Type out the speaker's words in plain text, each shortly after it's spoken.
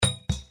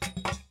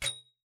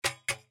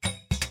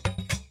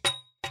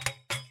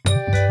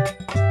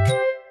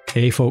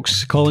Hey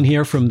folks, Colin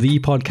here from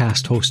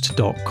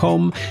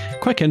thepodcasthost.com.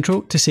 Quick intro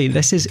to say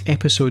this is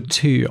episode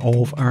 2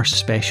 of our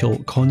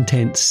special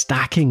content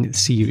stacking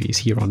series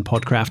here on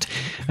Podcraft,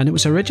 and it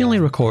was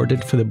originally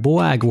recorded for the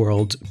Boag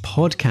World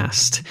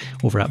podcast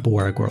over at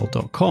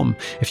boagworld.com.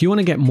 If you want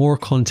to get more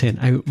content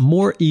out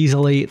more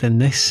easily, then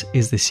this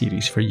is the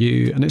series for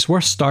you, and it's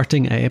worth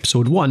starting at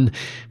episode 1,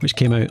 which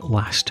came out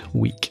last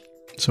week.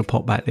 So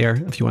pop back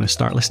there if you want to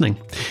start listening.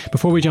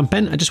 Before we jump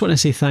in, I just want to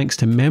say thanks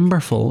to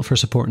Memberful for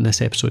supporting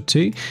this episode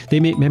too.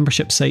 They make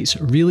membership sites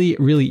really,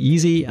 really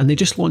easy, and they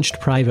just launched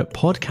private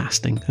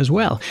podcasting as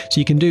well. So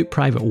you can do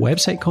private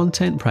website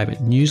content, private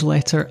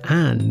newsletter,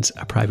 and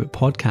a private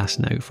podcast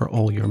now for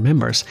all your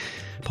members.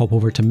 Pop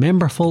over to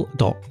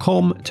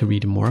memberful.com to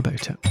read more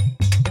about it.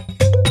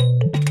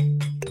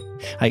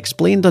 I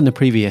explained on the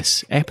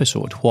previous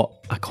episode what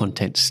a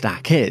content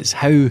stack is,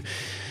 how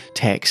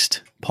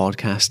text,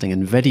 podcasting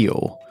and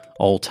video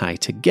all tie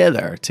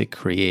together to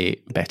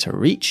create better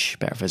reach,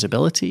 better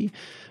visibility,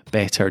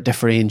 better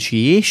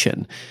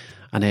differentiation,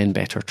 and then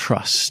better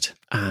trust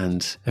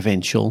and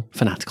eventual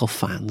fanatical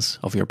fans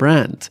of your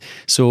brand.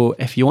 So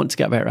if you want to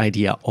get a better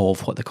idea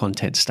of what the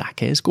content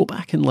stack is, go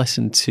back and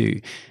listen to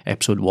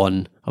episode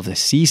 1 of this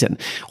season.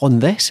 On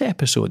this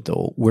episode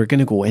though, we're going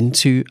to go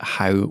into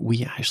how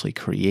we actually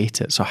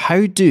create it. So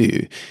how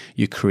do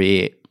you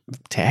create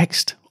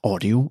text,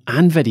 audio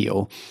and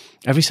video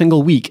every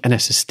single week in a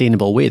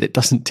sustainable way that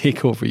doesn't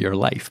take over your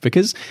life?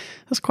 Because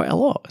that's quite a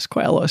lot. It's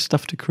quite a lot of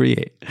stuff to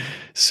create.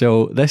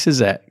 So this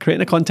is it.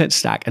 Creating a content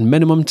stack in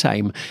minimum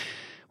time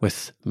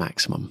with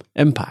maximum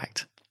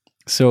impact.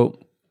 So,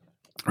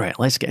 right,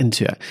 let's get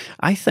into it.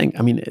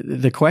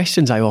 The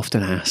questions I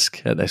often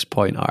ask at this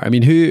point are,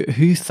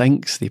 who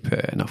thinks they put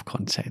out enough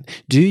content?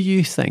 Do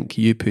you think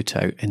you put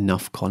out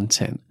enough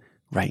content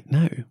right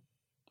now?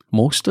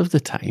 Most of the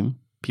time,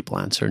 people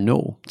answer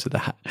no to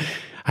that.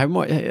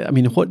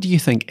 What do you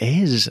think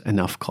is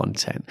enough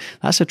content?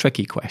 That's a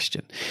tricky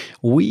question.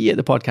 We at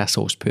the Podcast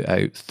Host put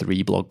out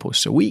 3 blog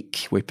posts a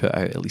week. We put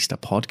out at least a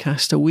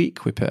podcast a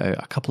week. We put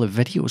out a couple of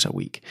videos a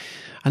week.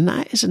 And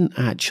that isn't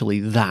actually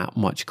that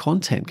much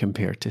content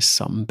compared to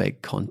some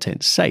big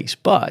content sites.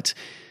 But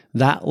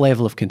that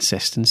level of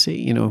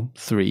consistency,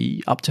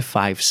 3 up to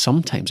 5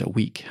 sometimes a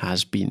week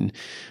has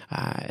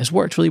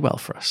worked really well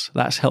for us.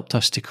 That's helped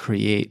us to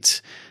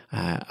create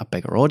a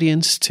bigger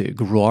audience, to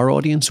grow our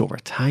audience over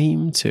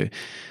time, to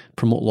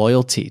promote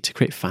loyalty, to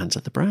create fans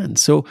of the brand.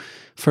 So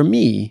for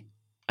me,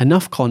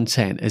 enough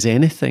content is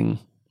anything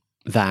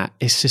that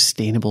is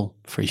sustainable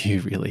for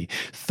you, really.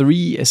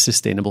 3 is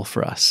sustainable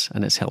for us,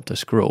 and it's helped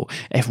us grow.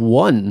 If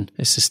 1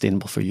 is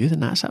sustainable for you,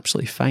 then that's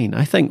absolutely fine.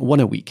 I think 1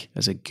 a week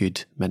is a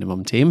good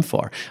minimum to aim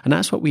for. And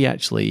that's what we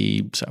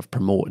actually sort of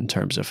promote in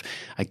terms of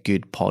a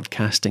good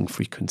podcasting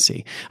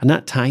frequency. And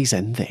that ties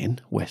in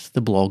then with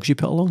the blogs you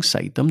put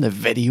alongside them, the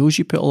videos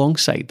you put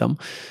alongside them.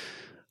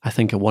 I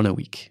think a 1 a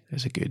week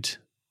is a good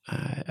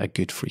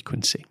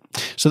frequency.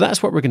 So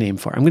that's what we're going to aim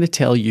for. I'm going to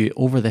tell you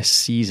over this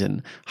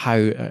season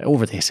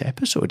over this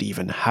episode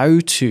even, how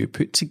to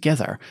put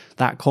together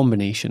that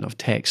combination of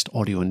text,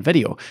 audio and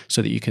video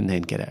so that you can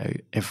then get it out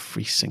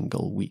every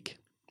single week.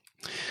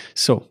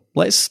 So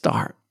let's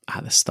start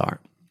at the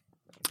start.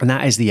 And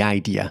that is the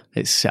idea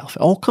itself.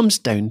 It all comes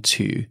down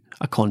to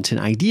a content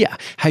idea,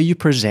 how you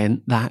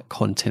present that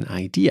content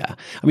idea.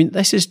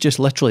 This is just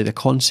literally the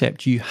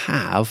concept you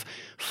have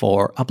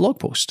for a blog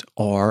post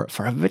or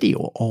for a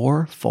video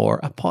or for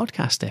a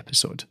podcast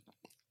episode.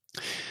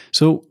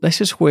 So this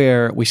is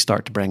where we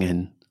start to bring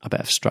in a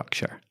bit of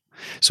structure.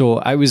 So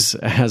I was,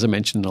 as I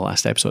mentioned in the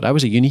last episode, I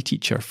was a uni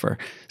teacher for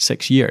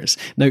 6 years.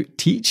 Now,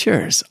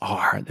 teachers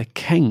are the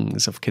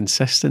kings of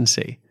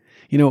consistency.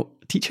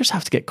 Teachers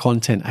have to get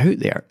content out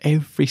there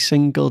every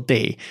single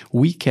day,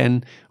 week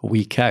in,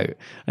 week out.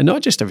 And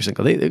not just every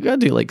single day, they've got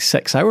to do like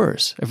 6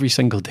 hours every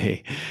single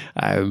day.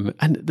 And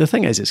the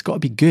thing is, it's got to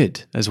be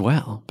good as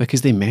well,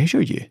 because they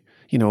measure you.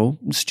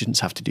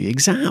 Students have to do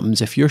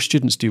exams. If your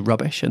students do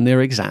rubbish in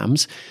their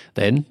exams,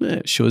 then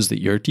it shows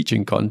that your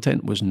teaching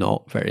content was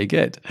not very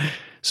good.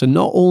 So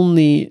not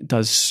only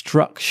does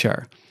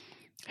structure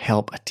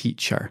help a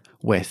teacher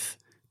with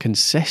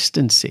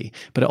consistency,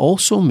 but it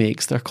also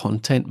makes their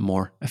content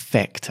more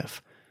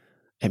effective.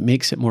 It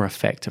makes it more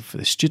effective for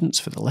the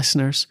students, for the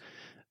listeners.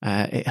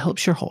 It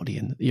helps your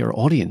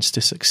audience to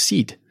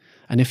succeed.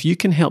 And if you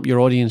can help your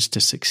audience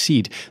to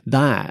succeed,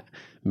 that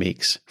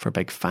makes for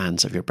big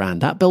fans of your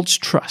brand. That builds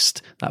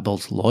trust. That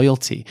builds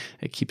loyalty.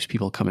 It keeps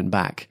people coming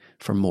back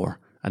for more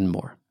and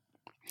more.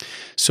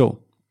 So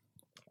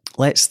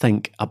let's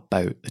think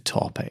about the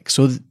topic.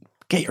 So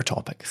get your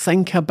topic.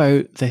 Think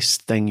about this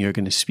thing you're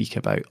going to speak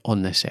about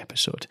on this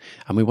episode,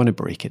 and we want to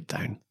break it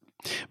down.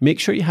 Make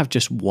sure you have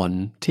just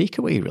one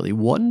takeaway, really,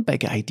 one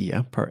big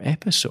idea per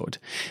episode.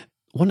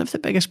 One of the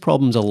biggest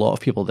problems a lot of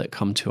people that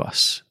come to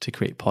us to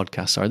create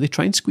podcasts are they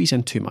try and squeeze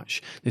in too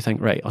much. They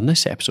think, right, on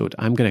this episode,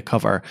 I'm going to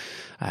cover,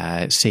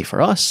 say for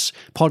us,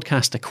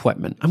 podcast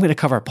equipment. I'm going to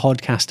cover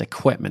podcast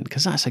equipment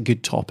because that's a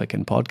good topic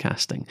in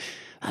podcasting.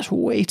 That's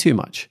way too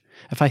much.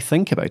 if I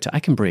think about it, I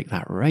can break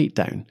that right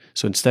down.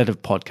 So instead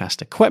of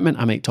podcast equipment,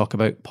 I might talk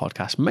about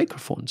podcast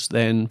microphones,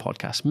 then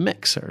podcast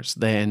mixers,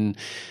 then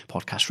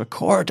podcast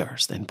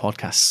recorders, then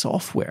podcast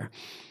software.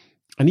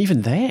 And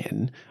even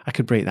then, I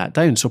could break that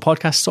down. So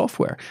podcast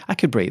software, I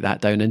could break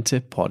that down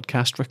into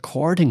podcast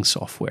recording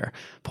software,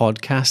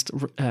 podcast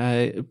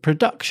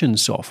production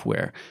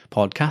software,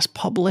 podcast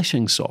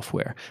publishing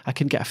software. I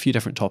can get a few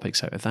different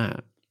topics out of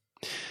that.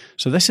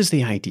 So this is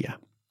the idea.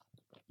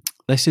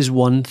 This is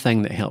one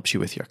thing that helps you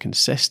with your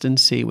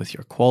consistency, with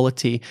your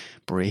quality.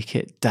 Break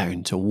it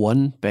down to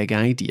one big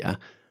idea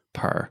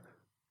per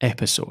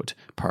episode,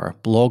 per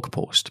blog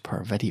post,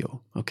 per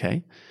video,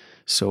 okay?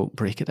 So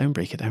break it down,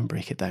 break it down,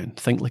 break it down.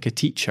 Think like a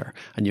teacher,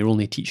 and you're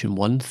only teaching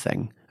one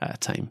thing at a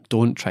time.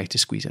 Don't try to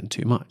squeeze in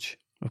too much,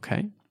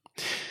 okay?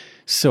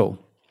 So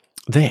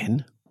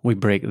then we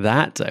break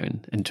that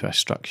down into a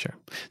structure.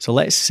 So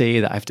let's say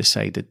that I've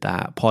decided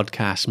that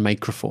podcast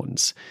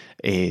microphones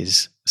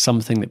is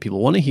something that people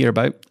want to hear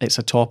about. It's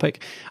a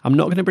topic. I'm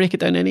not going to break it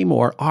down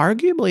anymore.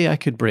 Arguably, I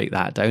could break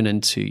that down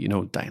into,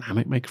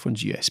 dynamic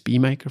microphones, USB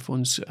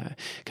microphones,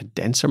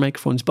 condenser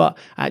microphones. But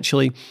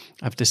actually,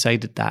 I've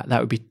decided that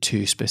would be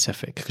too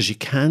specific because you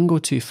can go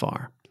too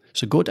far.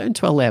 So go down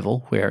to a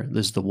level where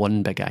there's the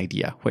one big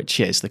idea, which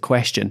is the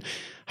question,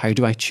 how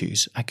do I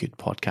choose a good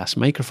podcast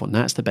microphone?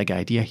 That's the big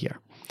idea here.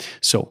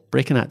 So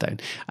breaking that down.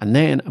 And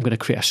then I'm going to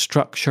create a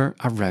structure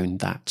around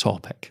that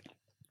topic.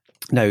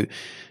 Now,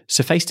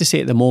 suffice to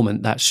say at the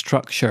moment, that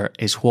structure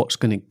is what's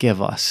going to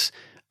give us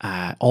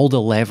all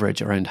the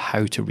leverage around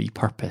how to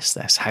repurpose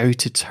this, how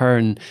to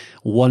turn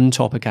one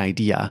topic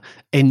idea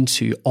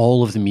into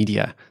all of the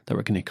media that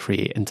we're going to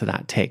create into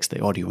that text,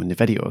 the audio and the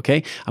video,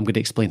 okay? I'm going to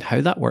explain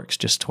how that works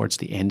just towards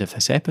the end of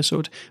this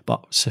episode,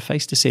 but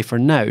suffice to say for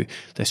now,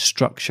 the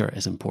structure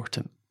is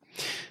important.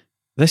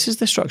 This is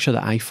the structure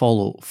that I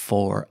follow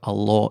for a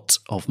lot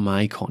of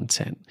my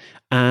content.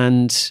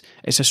 And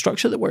it's a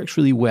structure that works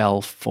really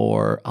well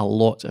for a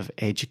lot of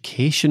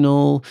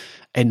educational,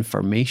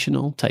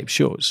 informational type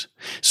shows.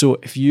 So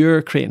if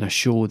you're creating a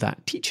show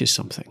that teaches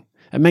something,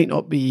 it might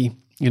not be,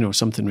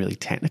 something really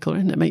technical,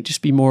 and it might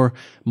just be more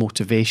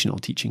motivational,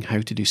 teaching how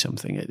to do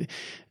something.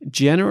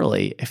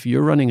 Generally, if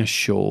you're running a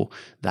show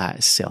that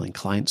is selling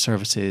client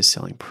services,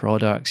 selling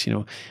products,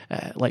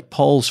 like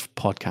Paul's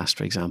podcast,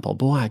 for example,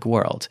 Boag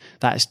World,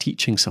 that is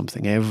teaching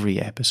something every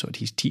episode.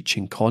 He's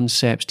teaching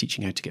concepts,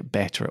 teaching how to get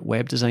better at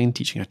web design,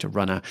 teaching how to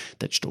run a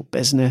digital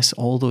business,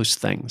 all those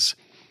things.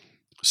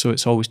 So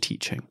it's always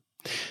teaching.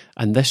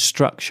 And this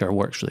structure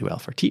works really well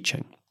for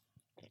teaching.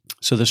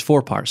 So there's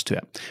 4 parts to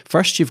it.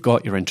 First, you've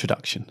got your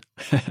introduction.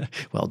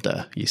 Well,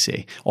 duh, you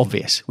say.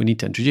 Obvious, we need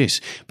to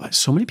introduce. But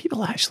so many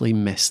people actually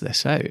miss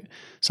this out.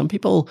 Some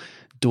people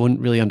don't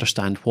really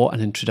understand what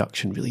an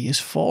introduction really is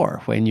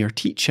for when you're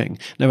teaching.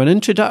 Now, an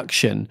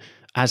introduction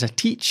as a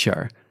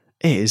teacher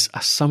is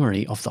a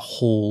summary of the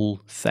whole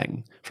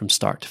thing from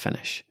start to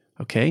finish,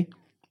 okay?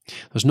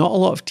 There's not a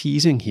lot of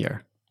teasing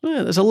here.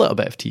 Well, there's a little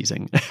bit of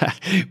teasing,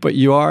 but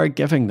you are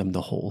giving them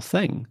the whole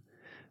thing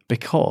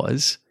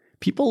because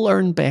people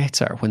learn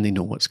better when they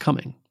know what's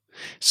coming.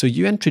 So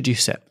you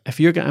introduce it.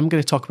 I'm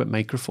going to talk about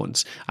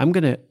microphones. I'm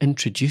going to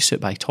introduce it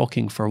by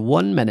talking for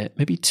 1 minute,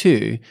 maybe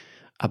 2,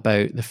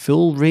 about the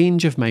full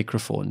range of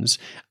microphones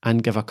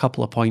and give a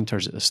couple of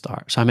pointers at the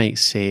start. So I might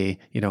say,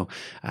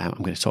 I'm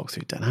going to talk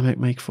through dynamic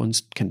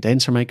microphones,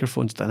 condenser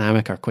microphones.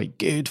 Dynamic are quite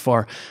good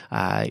for,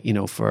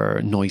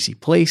 for noisy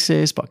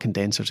places, but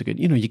condensers are good.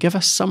 You give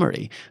a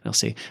summary. And I'll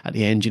say at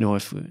the end,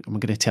 if I'm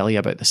going to tell you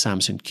about the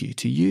Samson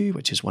Q2U,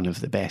 which is one of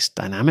the best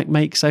dynamic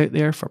mics out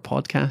there for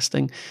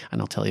podcasting.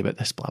 And I'll tell you about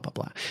this, blah, blah,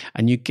 blah.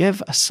 And you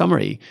give a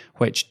summary,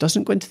 which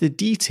doesn't go into the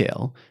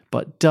detail,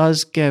 but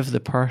does give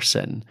the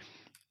person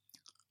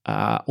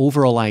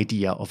overall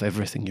idea of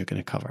everything you're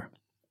going to cover.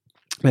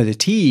 Now, the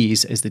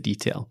tease is the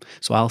detail.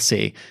 So I'll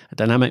say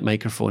dynamic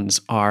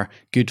microphones are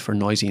good for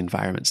noisy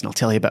environments, and I'll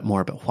tell you a bit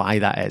more about why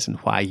that is and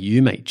why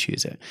you might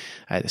choose it.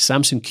 The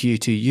Samson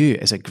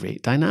Q2U is a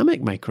great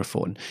dynamic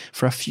microphone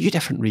for a few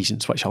different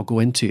reasons, which I'll go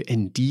into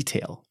in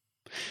detail.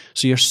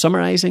 So you're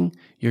summarizing,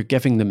 you're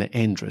giving them the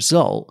end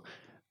result,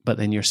 but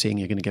then you're saying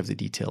you're going to give the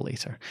detail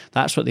later.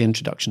 That's what the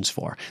introduction's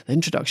for. The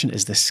introduction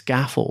is the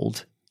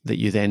scaffold that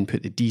you then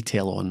put the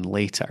detail on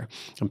later.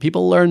 And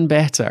people learn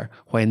better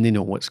when they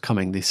know what's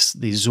coming. They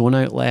zone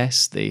out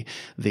less, they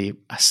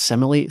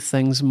assimilate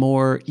things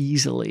more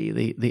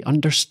easily, they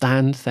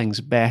understand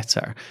things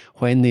better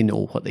when they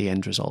know what the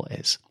end result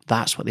is.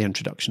 That's what the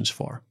introduction's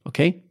for,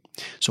 okay?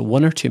 So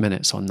 1 or 2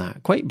 minutes on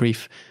that. Quite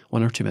brief,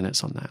 1 or 2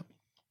 minutes on that.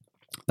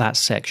 That's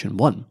section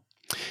 1.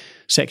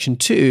 Section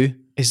 2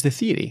 is the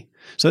theory.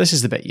 So this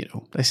is the bit,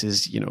 this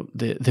is,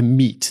 the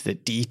meat, the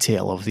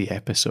detail of the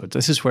episode.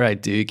 This is where I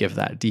do give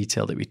that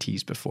detail that we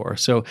teased before.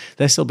 So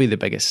this will be the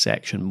biggest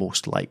section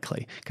most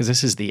likely, because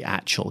this is the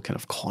actual kind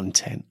of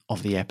content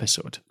of the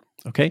episode.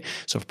 Okay,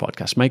 so for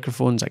podcast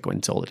microphones, I go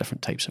into all the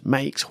different types of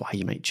mics, why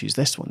you might choose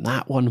this one,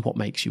 that one, what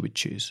mics you would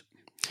choose.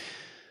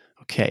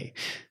 Okay,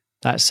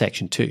 that's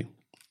section 2.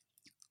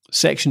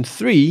 Section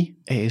 3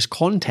 is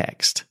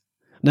context.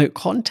 Now,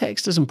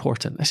 context is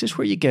important. This is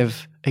where you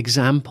give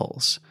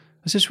examples.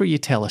 This is where you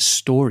tell a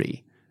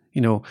story.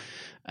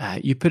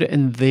 You put it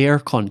in their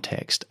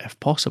context if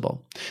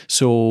possible.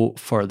 So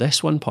for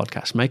this one,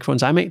 Podcast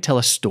Microphones, I might tell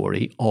a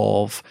story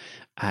of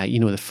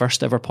the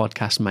first ever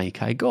podcast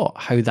mic I got,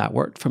 how that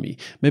worked for me.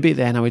 Maybe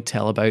then I would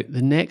tell about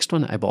the next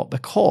one that I bought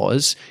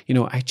because,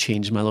 I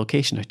changed my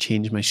location, I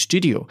changed my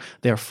studio.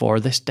 Therefore,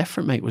 this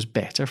different mic was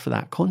better for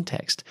that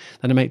context.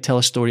 Then I might tell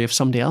a story of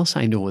somebody else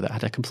I know that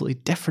had a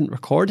completely different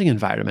recording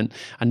environment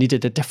and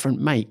needed a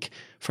different mic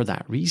for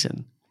that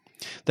reason.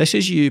 This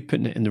is you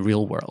putting it in the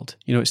real world.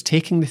 It's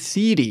taking the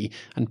theory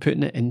and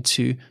putting it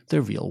into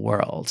the real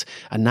world.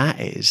 And that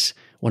is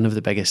one of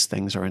the biggest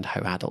things around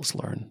how adults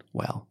learn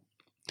well.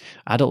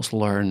 Adults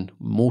learn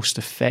most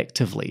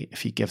effectively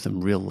if you give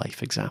them real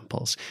life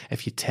examples.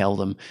 If you tell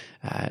them,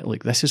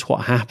 look, this is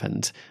what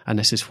happened and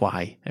this is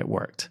why it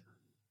worked.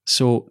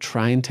 So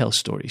try and tell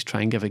stories,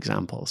 try and give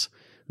examples.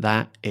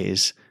 That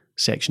is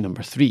section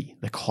number 3,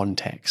 the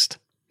context.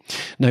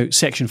 Now,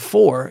 section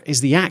 4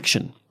 is the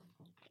action.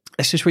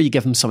 This is where you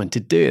give them something to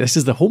do. This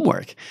is the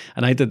homework.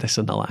 And I did this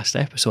in the last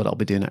episode. I'll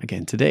be doing it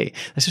again today.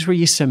 This is where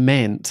you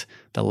cement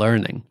the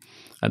learning.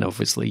 And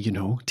obviously,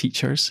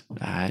 teachers,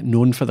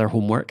 known for their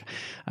homework.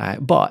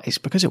 But it's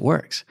because it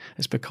works.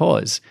 It's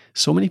because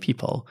so many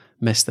people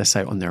miss this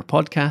out on their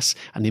podcasts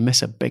and they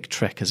miss a big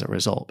trick as a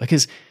result.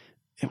 Because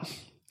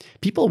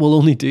people will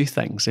only do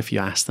things if you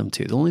ask them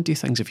to. They'll only do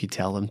things if you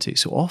tell them to.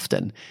 So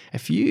often,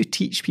 if you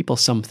teach people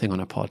something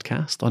on a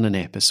podcast, on an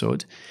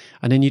episode,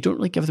 and then you don't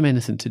really give them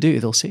anything to do,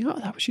 they'll say, oh,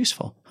 that was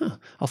useful.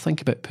 I'll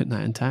think about putting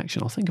that into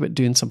action. I'll think about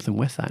doing something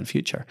with that in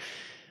future.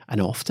 And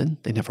often,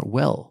 they never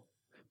will.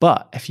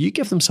 But if you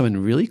give them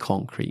something really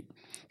concrete,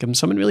 give them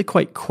something really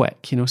quite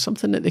quick,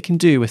 something that they can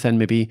do within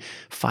maybe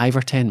 5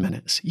 or 10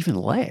 minutes, even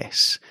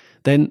less,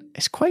 then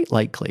it's quite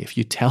likely if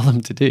you tell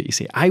them to do it, you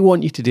say, I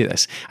want you to do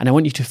this and I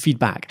want you to feed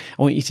back.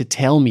 I want you to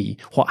tell me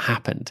what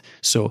happened.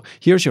 So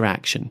here's your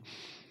action.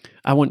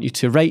 I want you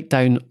to write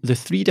down the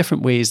 3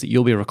 different ways that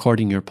you'll be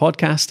recording your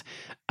podcast,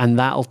 and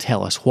that'll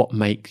tell us what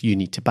mic you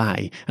need to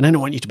buy. And then I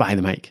want you to buy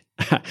the mic.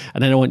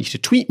 And then I want you to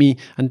tweet me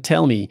and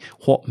tell me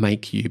what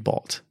mic you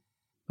bought.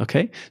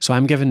 Okay, so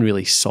I'm giving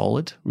really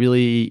solid,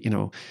 really,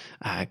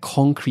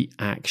 concrete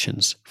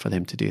actions for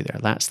them to do there.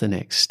 That's the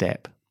next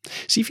step.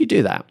 See, if you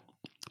do that,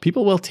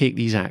 people will take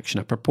these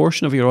actions. A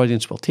proportion of your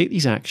audience will take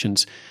these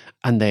actions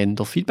and then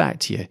they'll feed back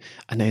to you.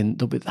 And then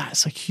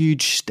that's a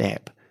huge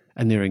step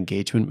in their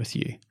engagement with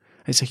you.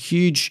 It's a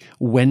huge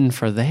win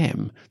for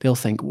them. They'll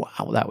think,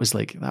 wow, that was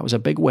a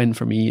big win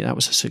for me. That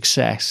was a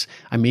success.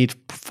 I made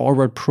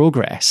forward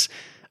progress.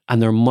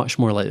 And they're much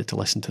more likely to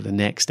listen to the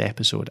next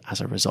episode as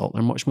a result.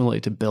 They're much more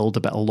likely to build a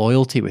bit of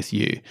loyalty with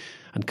you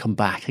and come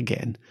back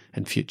again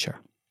in future.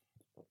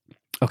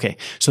 Okay,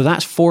 so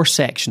that's 4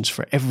 sections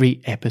for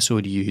every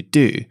episode you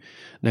do.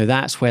 Now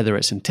that's whether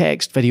it's in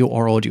text, video,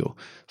 or audio.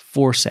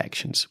 4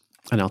 sections.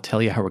 And I'll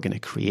tell you how we're going to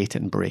create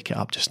it and break it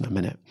up just in a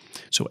minute.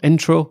 So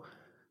intro,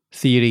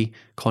 theory,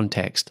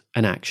 context,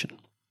 and action.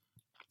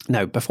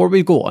 Now, before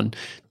we go on,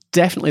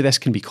 definitely this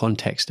can be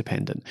context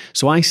dependent.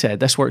 So I said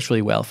this works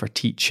really well for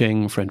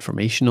teaching, for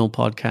informational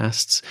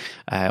podcasts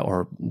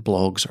or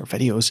blogs or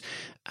videos.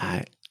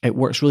 It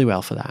works really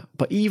well for that.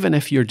 But even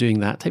if you're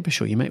doing that type of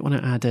show, you might want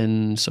to add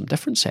in some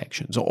different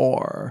sections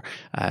or,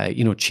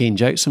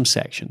 change out some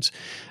sections.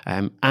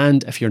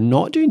 And if you're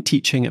not doing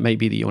teaching, it might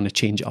be that you want to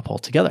change it up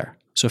altogether.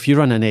 So if you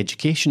run an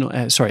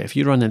if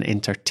you run an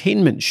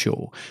entertainment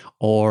show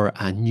or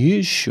a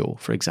news show,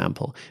 for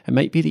example, it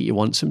might be that you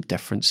want some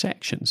different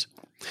sections.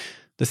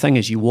 The thing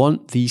is, you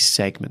want these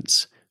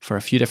segments for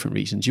a few different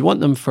reasons. You want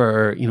them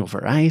for,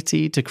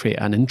 variety, to create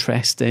an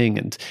interesting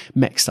and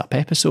mixed up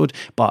episode,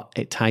 but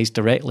it ties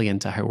directly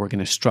into how we're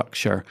going to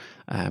structure,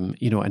 and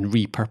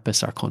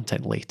repurpose our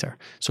content later.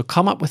 So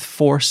come up with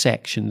 4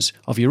 sections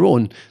of your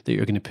own that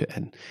you're going to put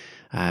in.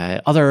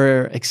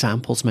 Other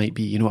examples might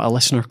be, a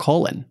listener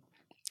call-in.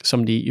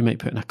 You might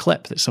put in a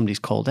clip that somebody's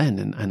called in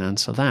and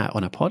answer that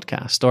on a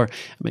podcast, or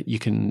you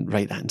can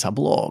write that into a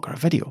blog or a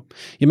video.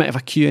 You might have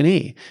a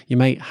Q&A. You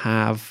might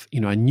have,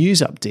 a news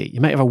update. You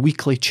might have a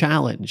weekly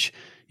challenge.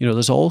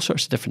 There's all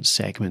sorts of different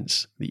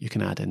segments that you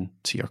can add in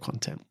to your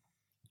content.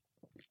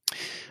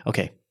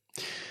 Okay.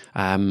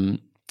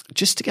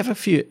 Just to give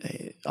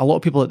a lot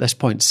of people at this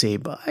point say,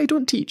 but I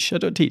don't teach.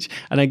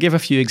 And I give a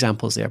few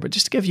examples there, but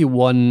just to give you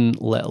one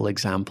little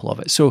example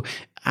of it. So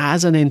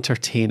as an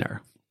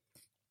entertainer,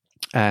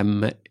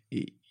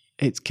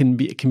 it can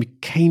be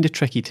kind of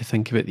tricky to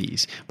think about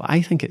these, but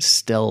I think it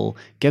still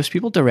gives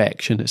people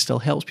direction. It still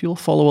helps people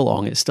follow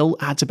along. It still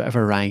adds a bit of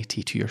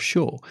variety to your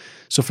show.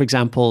 So, for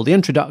example, the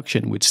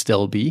introduction would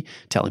still be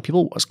telling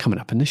people what's coming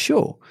up in the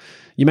show.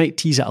 You might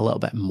tease it a little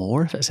bit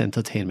more if it's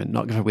entertainment,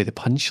 not give away the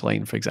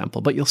punchline, for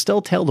example, but you'll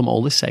still tell them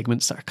all the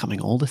segments that are coming,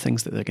 all the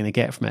things that they're going to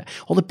get from it,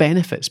 all the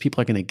benefits people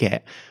are going to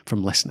get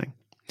from listening.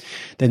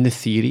 Then the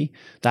theory,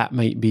 that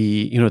might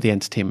be, the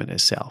entertainment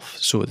itself.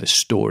 So the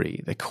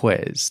story, the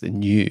quiz, the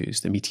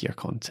news, the meatier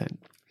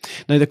content.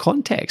 Now the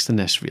context in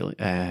this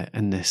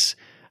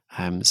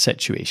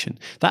situation.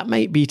 That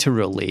might be to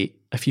relate,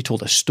 if you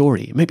told a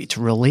story, it might be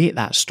to relate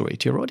that story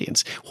to your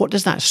audience. What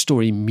does that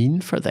story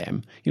mean for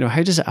them?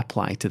 How does it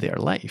apply to their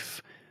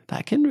life?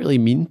 That can really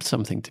mean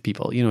something to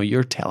people.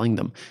 You're telling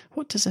them,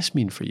 what does this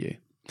mean for you?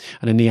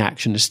 And then the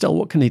action is still,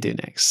 what can they do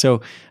next? So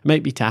it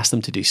might be to ask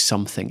them to do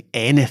something,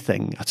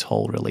 anything at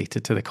all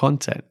related to the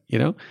content,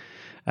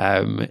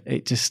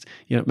 It just,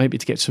 it might be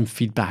to get some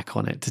feedback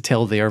on it, to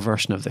tell their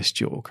version of this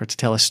joke or to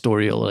tell a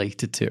story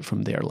related to it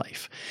from their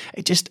life.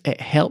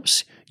 It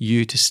helps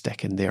you to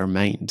stick in their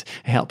mind.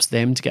 It helps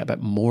them to get a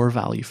bit more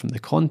value from the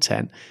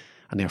content,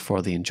 and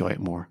therefore they enjoy it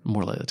more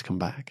likely to come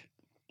back.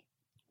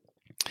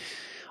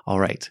 All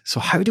right, so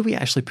how do we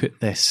actually put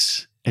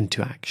this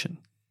into action?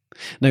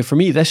 Now, for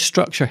me, this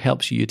structure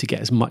helps you to get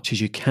as much as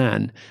you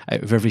can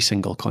out of every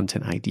single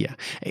content idea.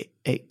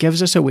 It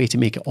gives us a way to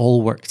make it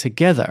all work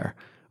together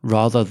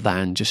rather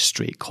than just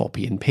straight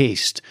copy and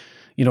paste.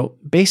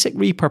 Basic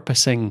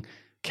repurposing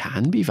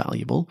can be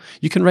valuable.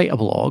 You can write a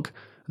blog,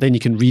 then you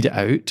can read it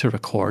out to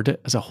record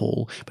it as a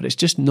whole, but it's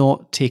just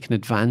not taking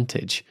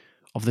advantage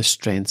of the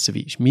strengths of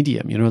each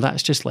medium.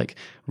 That's just like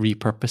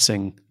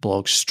repurposing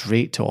blogs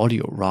straight to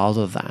audio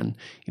rather than,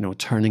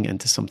 turning it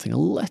into something a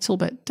little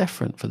bit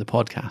different for the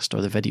podcast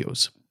or the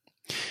videos.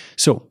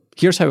 So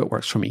here's how it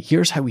works for me.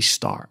 Here's how we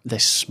start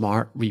this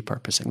smart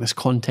repurposing, this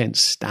content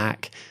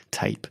stack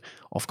type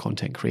of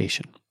content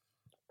creation.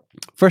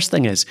 First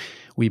thing is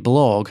we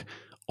blog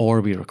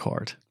or we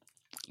record.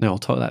 Now I'll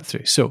talk that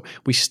through. So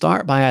we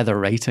start by either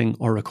writing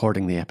or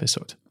recording the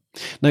episode.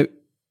 Now,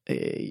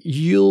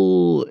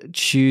 you'll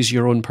choose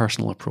your own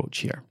personal approach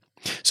here.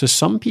 So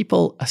some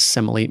people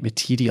assimilate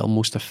material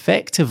most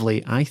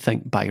effectively, I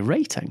think, by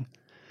writing.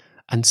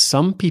 And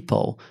some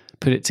people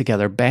put it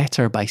together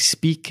better by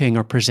speaking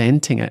or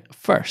presenting it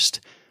first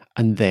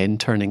and then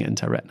turning it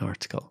into a written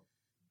article.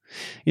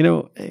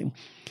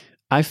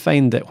 I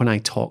find that when I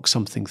talk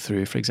something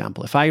through, for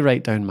example, if I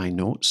write down my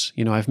notes,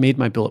 I've made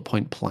my bullet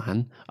point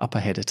plan up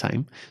ahead of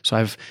time. So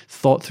I've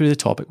thought through the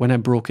topic. When I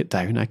broke it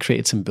down, I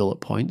created some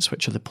bullet points,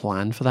 which are the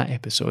plan for that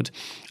episode.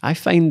 I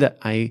find that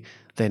I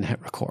then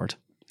hit record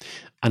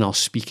and I'll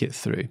speak it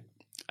through.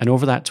 And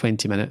over that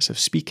 20 minutes of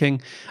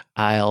speaking,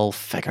 I'll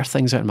figure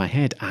things out in my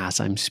head as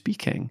I'm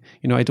speaking.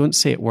 I don't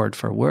say it word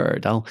for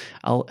word.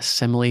 I'll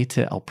assimilate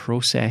it. I'll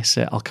process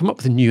it. I'll come up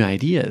with new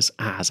ideas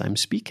as I'm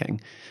speaking.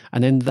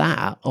 And then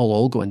that will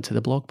all go into the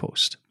blog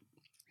post.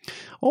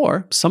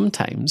 Or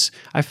sometimes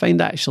I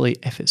find actually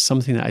if it's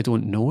something that I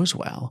don't know as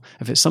well,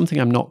 if it's something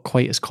I'm not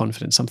quite as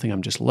confident, something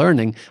I'm just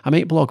learning, I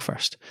might blog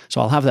first. So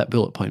I'll have that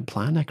bullet point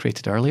plan I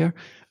created earlier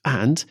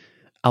and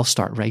I'll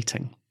start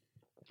writing.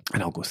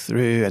 And I'll go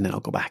through and then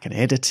I'll go back and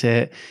edit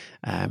it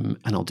and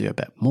I'll do a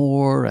bit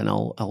more and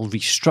I'll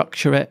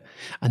restructure it.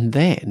 And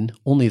then,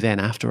 only then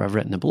after I've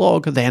written a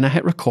blog, then I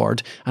hit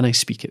record and I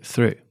speak it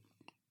through.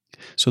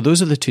 So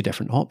those are the two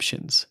different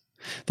options.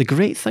 The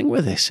great thing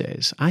with this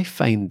is I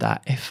find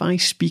that if I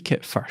speak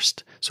it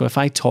first, so if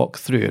I talk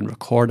through and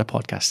record a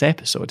podcast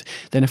episode,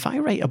 then if I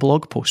write a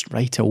blog post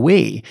right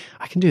away,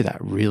 I can do that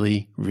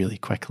really, really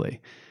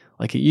quickly.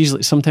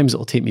 Sometimes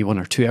it'll take me 1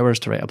 or 2 hours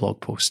to write a blog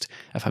post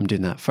if I'm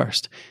doing that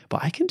first.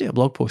 But I can do a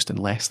blog post in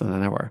less than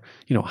an hour,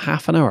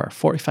 half an hour,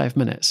 45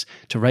 minutes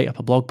to write up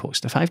a blog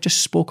post. If I've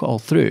just spoke it all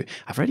through,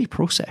 I've already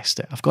processed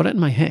it. I've got it in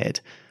my head.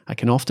 I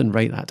can often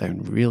write that down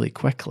really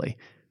quickly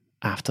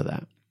after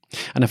that.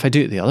 And if I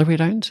do it the other way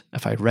around,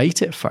 if I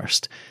write it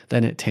first,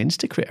 then it tends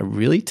to create a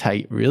really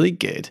tight, really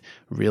good,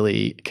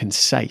 really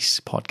concise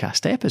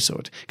podcast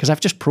episode because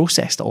I've just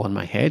processed it all in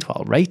my head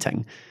while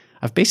writing.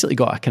 I've basically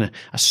got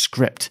a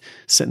script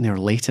sitting there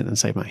latent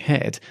inside my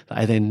head that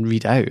I then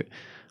read out.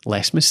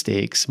 Less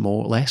mistakes,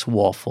 less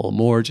waffle,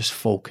 more just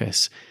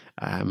focus,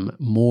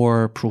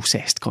 more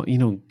processed,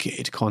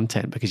 good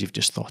content because you've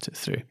just thought it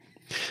through.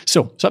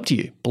 So it's up to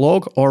you,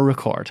 blog or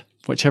record,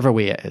 whichever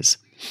way it is.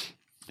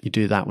 You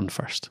do that one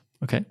first,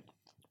 okay?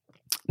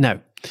 Now,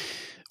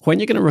 when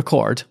you're going to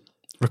record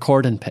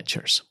in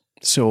pictures.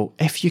 So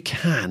if you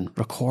can,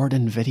 record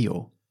in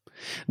video.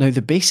 Now,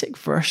 the basic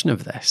version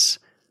of this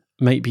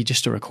might be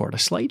just to record a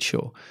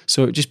slideshow.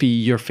 So it'd just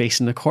be your face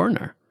in the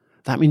corner.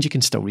 That means you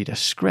can still read a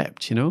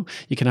script, You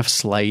can have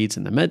slides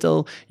in the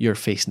middle, your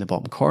face in the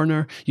bottom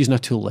corner, using a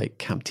tool like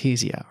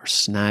Camtasia or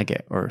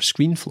Snagit or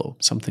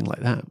ScreenFlow, something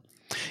like that.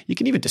 You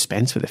can even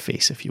dispense with the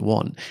face if you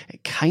want.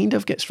 It kind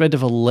of gets rid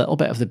of a little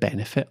bit of the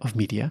benefit of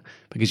media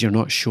because you're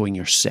not showing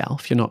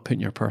yourself, you're not putting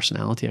your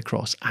personality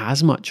across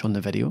as much on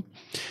the video.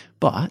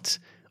 But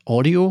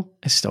audio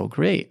is still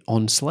great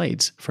on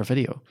slides for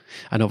video.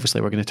 And obviously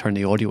we're going to turn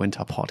the audio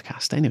into a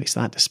podcast anyway, so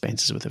that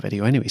dispenses with the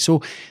video anyway.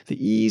 So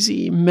the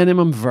easy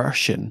minimum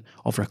version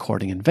of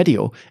recording in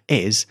video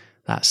is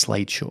that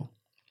slideshow.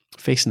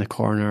 Face in the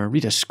corner,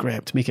 read a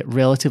script, make it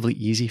relatively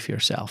easy for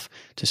yourself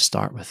to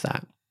start with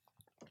that.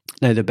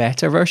 Now, the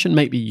better version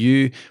might be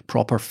you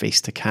proper face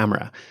to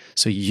camera.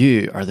 So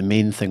you are the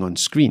main thing on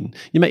screen.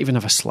 You might even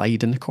have a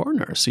slide in the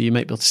corner. So you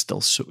might be able to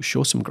still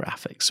show some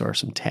graphics or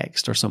some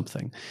text or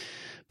something.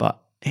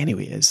 But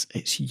anyway,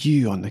 it's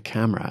you on the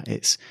camera.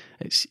 It's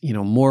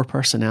more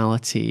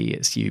personality.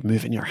 It's you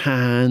moving your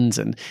hands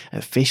and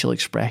facial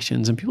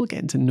expressions and people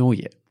getting to know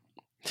you.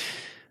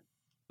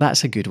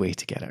 That's a good way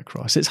to get it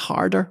across. It's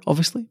harder,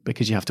 obviously,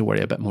 because you have to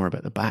worry a bit more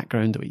about the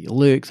background, the way you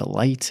look, the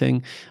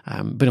lighting,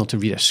 being able to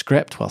read a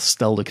script while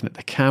still looking at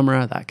the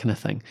camera, that kind of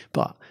thing.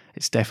 But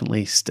it's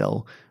definitely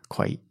still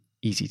quite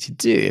easy to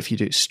do if you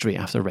do it straight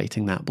after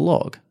writing that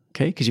blog,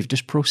 okay? Because you've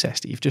just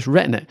processed it, you've just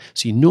written it,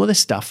 so you know the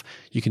stuff,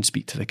 you can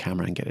speak to the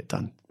camera and get it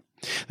done.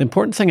 The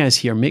important thing is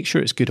here, make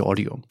sure it's good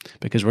audio,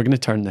 because we're going to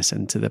turn this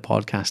into the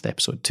podcast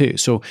episode too.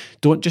 So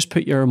don't just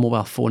put your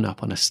mobile phone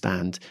up on a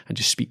stand and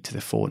just speak to the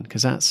phone,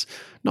 because that's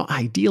not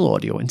ideal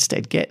audio.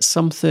 Instead, get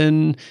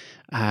something,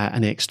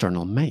 an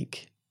external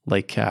mic,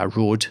 like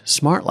Rode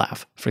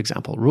SmartLav, for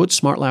example. Rode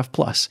SmartLav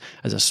Plus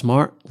is a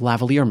smart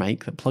lavalier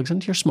mic that plugs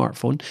into your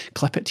smartphone,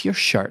 clip it to your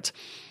shirt,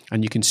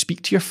 and you can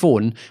speak to your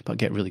phone but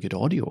get really good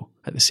audio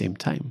at the same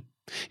time.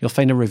 You'll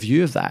find a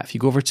review of that if you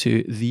go over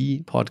to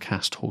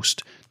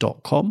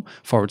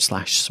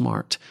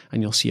thepodcasthost.com/smart,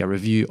 and you'll see a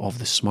review of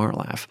the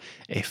SmartLav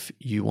if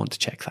you want to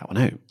check that one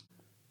out.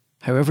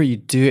 However you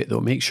do it, though,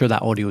 make sure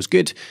that audio is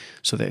good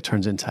so that it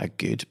turns into a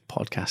good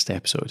podcast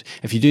episode.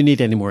 If you do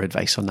need any more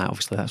advice on that,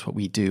 obviously that's what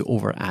we do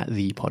over at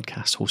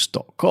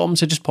thepodcasthost.com.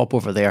 So just pop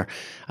over there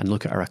and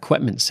look at our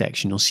equipment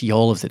section. You'll see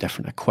all of the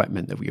different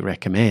equipment that we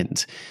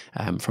recommend,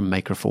 from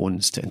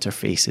microphones to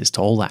interfaces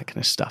to all that kind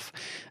of stuff.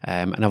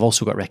 And I've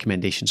also got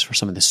recommendations for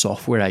some of the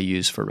software I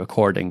use for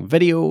recording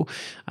video,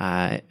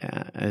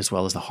 as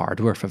well as the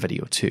hardware for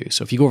video too.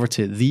 So if you go over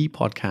to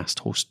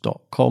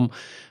thepodcasthost.com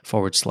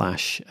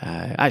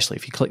 /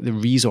 if you click the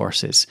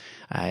resources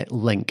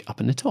link up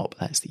in the top,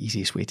 that's the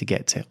easiest way to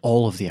get to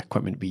all of the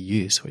equipment we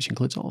use, which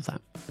includes all of that.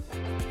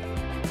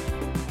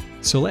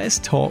 So let's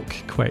talk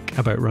quick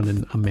about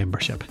running a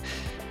membership.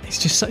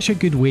 It's just such a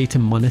good way to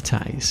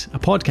monetize a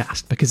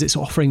podcast because it's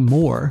offering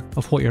more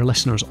of what your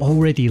listeners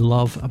already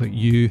love about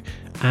you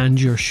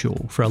and your show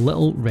for a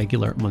little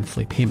regular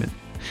monthly payment.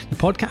 The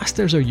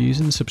podcasters are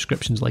using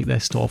subscriptions like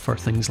this to offer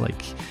things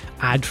like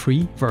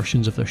ad-free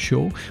versions of their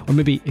show, or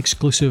maybe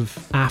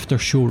exclusive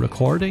after-show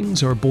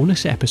recordings or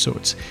bonus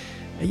episodes.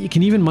 You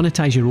can even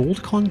monetize your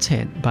old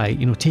content by,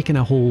 taking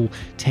a whole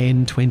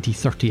 10, 20,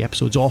 30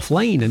 episodes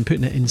offline and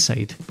putting it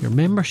inside your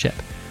membership.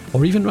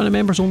 Or even run a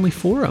members-only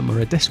forum or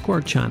a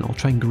Discord channel,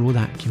 try and grow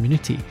that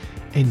community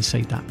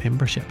inside that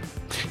membership.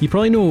 You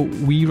probably know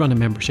we run a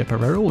membership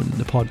of our own,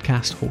 the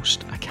Podcast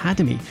Host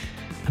Academy.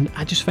 And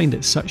I just find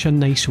it such a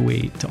nice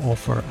way to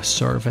offer a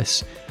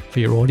service for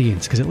your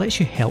audience because it lets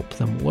you help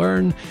them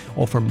learn,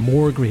 offer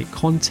more great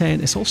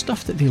content. It's all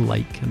stuff that they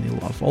like and they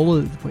love, all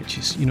of which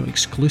is,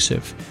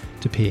 exclusive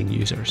to paying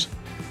users.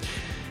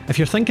 If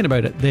you're thinking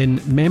about it, then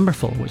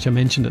Memberful, which I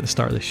mentioned at the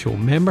start of the show,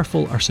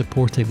 Memberful are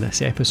supporting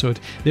this episode.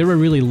 They're a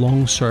really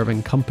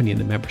long-serving company in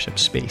the membership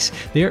space.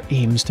 Their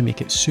aim is to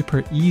make it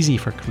super easy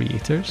for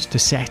creators to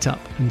set up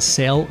and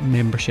sell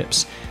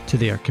memberships to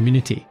their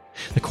community.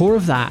 The core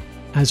of that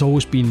has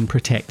always been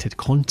protected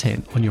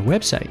content on your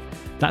website.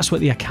 That's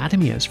what the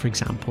Academy is, for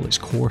example. It's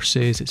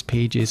courses, it's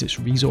pages, it's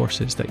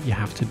resources that you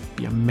have to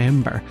be a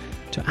member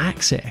to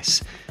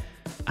access.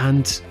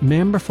 And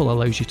Memberful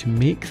allows you to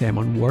make them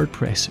on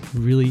WordPress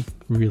really,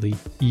 really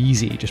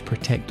easy. Just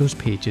protect those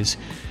pages,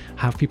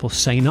 have people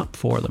sign up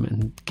for them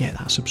and get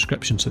that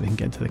subscription so they can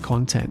get into the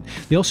content.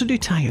 They also do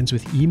tie-ins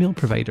with email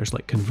providers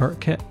like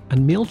ConvertKit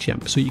and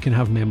MailChimp, so you can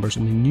have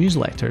members-only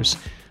newsletters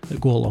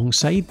that go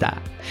alongside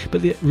that.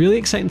 But the really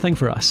exciting thing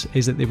for us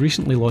is that they've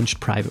recently launched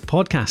private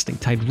podcasting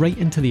tied right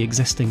into the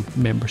existing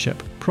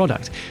membership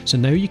product. So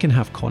now you can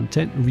have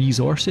content,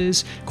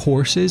 resources,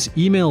 courses,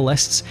 email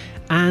lists,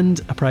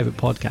 and a private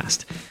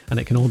podcast, and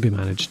it can all be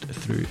managed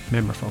through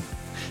Memberful.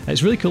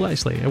 It's really cool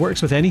actually. It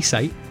works with any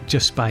site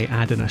just by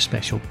adding a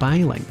special buy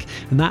link,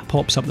 and that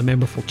pops up the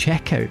Memberful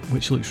checkout,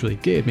 which looks really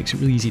good, makes it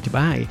really easy to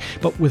buy.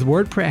 But with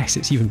WordPress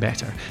it's even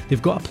better.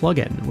 They've got a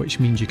plugin which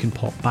means you can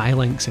pop buy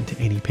links into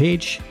any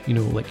page,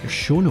 like your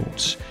show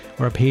notes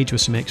or a page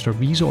with some extra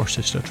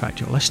resources to attract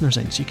your listeners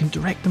in, so you can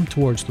direct them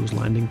towards those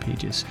landing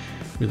pages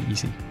really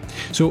easy.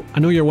 So I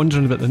know you're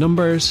wondering about the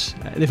numbers.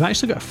 They've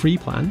actually got a free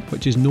plan,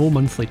 which is no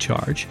monthly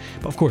charge,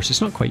 but of course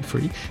it's not quite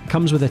free. It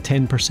comes with a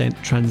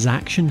 10%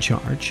 transaction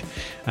charge,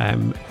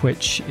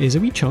 which is a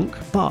wee chunk,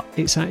 but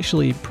it's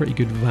actually pretty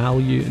good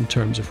value in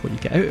terms of what you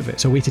get out of it.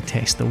 It's a way to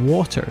test the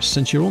waters,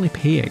 since you're only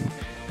paying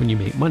when you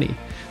make money.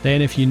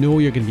 Then if you know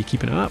you're going to be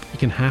keeping it up, you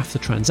can half the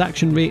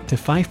transaction rate to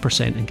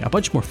 5% and get a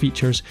bunch more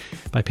features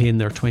by paying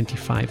their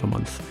 $25 a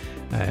month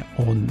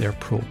on their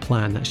Pro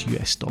plan. That's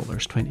US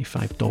dollars,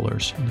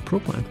 $25 on the Pro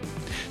plan.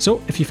 So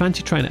if you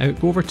fancy trying it out,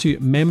 go over to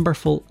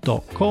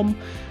memberful.com,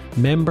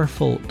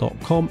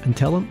 and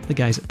tell them the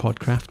guys at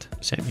Podcraft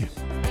sent you.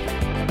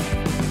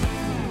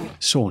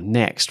 So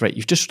next, right,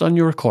 you've just done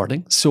your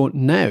recording. So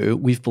now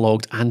we've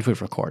blogged and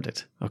we've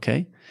recorded,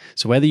 okay?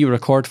 So whether you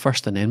record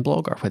first and then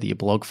blog, or whether you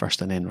blog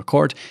first and then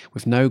record,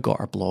 we've now got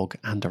our blog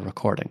and our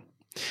recording.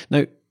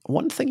 Now,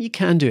 one thing you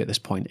can do at this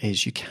point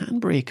is you can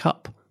break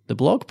up the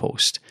blog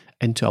post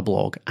into a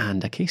blog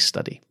and a case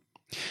study.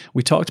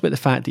 We talked about the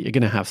fact that you're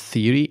going to have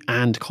theory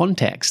and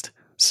context.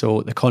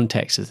 So the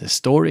context is the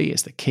story,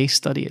 it's the case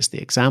study, it's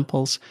the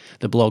examples.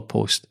 The blog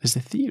post is the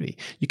theory.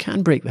 You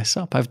can break this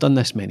up. I've done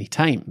this many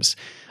times,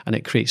 and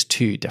it creates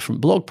 2 different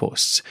blog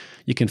posts.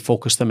 You can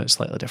focus them at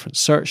slightly different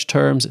search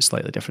terms, at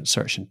slightly different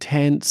search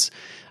intents.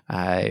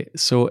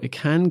 So it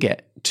can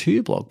get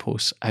 2 blog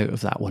posts out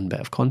of that one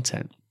bit of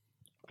content.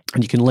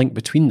 And you can link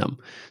between them.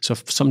 So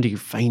if somebody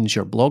finds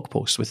your blog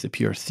post with the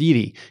pure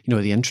theory,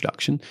 the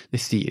introduction, the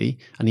theory,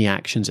 and the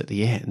actions at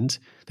the end,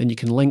 then you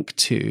can link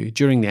to,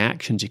 during the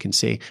actions, you can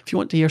say, if you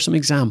want to hear some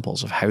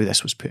examples of how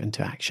this was put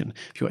into action,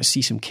 if you want to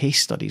see some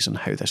case studies on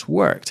how this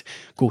worked,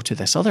 go to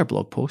this other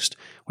blog post,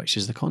 which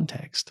is the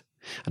context.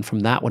 And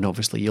from that one,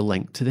 obviously, you'll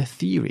link to the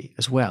theory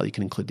as well. You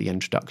can include the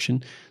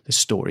introduction, the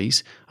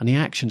stories, and the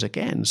actions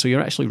again. So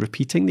you're actually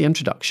repeating the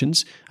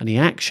introductions and the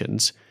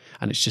actions,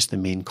 and it's just the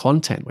main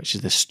content, which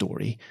is the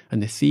story,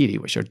 and the theory,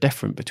 which are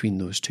different between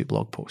those 2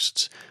 blog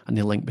posts, and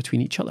they link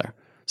between each other.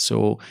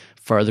 So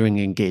furthering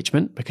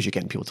engagement, because you're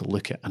getting people to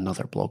look at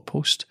another blog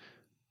post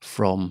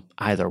from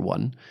either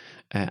one,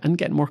 and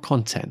getting more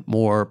content,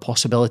 more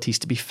possibilities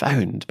to be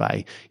found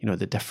by,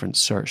 the different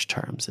search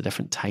terms, the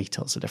different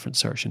titles, the different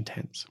search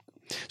intents.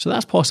 So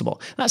that's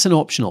possible. That's an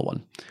optional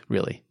one,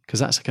 really,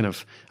 because that's a kind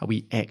of a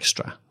wee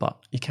extra, but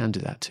you can do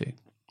that too.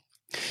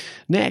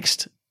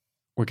 Next,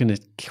 we're going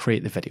to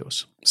create the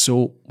videos.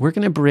 So we're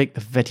going to break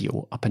the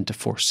video up into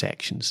 4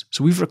 sections.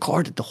 So we've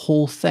recorded the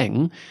whole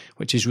thing,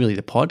 which is really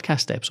the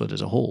podcast episode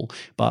as a whole,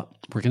 but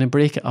we're going to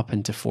break it up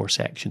into 4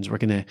 sections. We're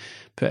going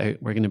to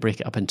break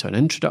it up into an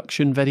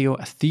introduction video,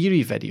 a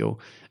theory video,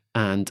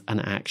 and an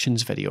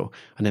actions video.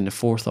 And then the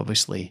 4th,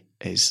 obviously,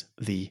 is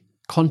the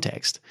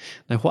context.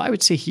 Now, what I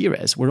would say here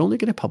is we're only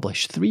going to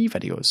publish 3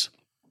 videos.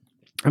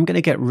 I'm going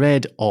to get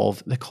rid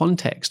of the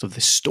context of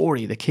the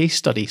story, the case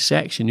study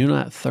section,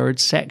 that 3rd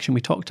section we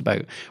talked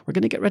about. We're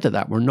going to get rid of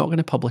that. We're not going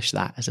to publish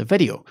that as a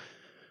video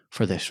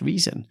for this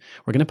reason.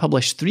 We're going to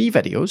publish 3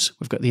 videos.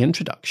 We've got the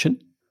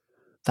introduction.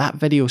 That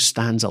video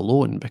stands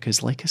alone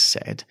because, like I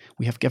said,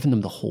 we have given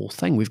them the whole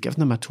thing. We've given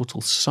them a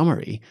total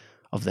summary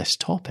of this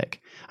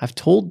topic. I've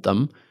told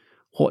them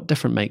what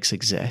different mics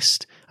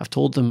exist. I've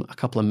told them a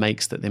couple of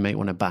mics that they might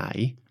want to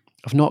buy.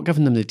 I've not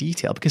given them the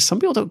detail because some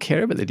people don't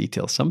care about the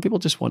details. Some people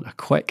just want a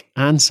quick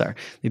answer.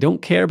 They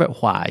don't care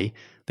about why.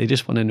 They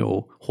just want to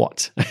know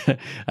what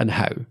and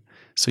how.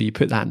 So you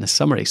put that in the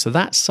summary. So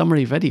that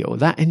summary video,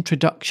 that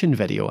introduction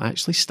video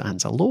actually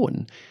stands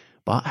alone.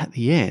 But at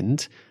the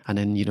end, and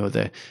then,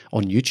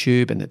 on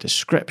YouTube, in the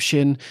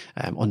description,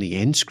 on the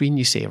end screen,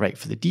 you say, right,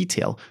 for the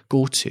detail,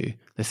 go to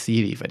the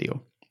theory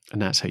video.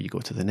 And that's how you go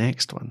to the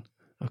next one.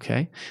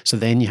 Okay, so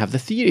then you have the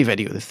theory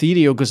video. The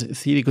theory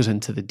goes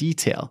into the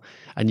detail,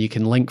 and you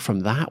can link from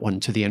that one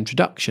to the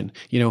introduction.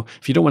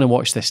 If you don't want to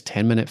watch this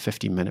 10-minute,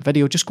 15-minute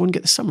video, just go and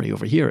get the summary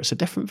over here. It's a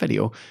different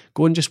video.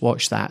 Go and just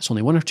watch that. It's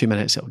only 1 or 2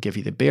 minutes. It'll give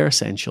you the bare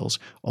essentials.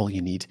 All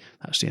you need,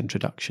 that's the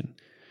introduction.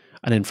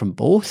 And then from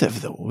both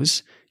of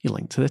those, you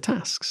link to the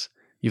tasks.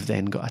 You've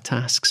then got a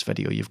tasks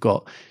video. You've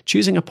got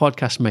choosing a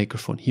podcast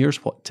microphone.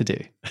 Here's what to do.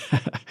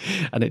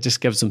 And it just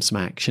gives them some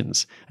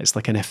actions. It's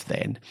like an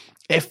if-then.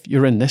 If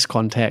you're in this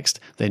context,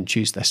 then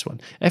choose this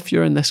one. If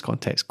you're in this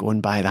context, go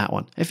and buy that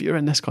one. If you're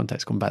in this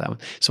context, go and buy that one.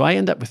 So I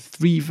end up with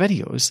 3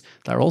 videos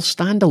that are all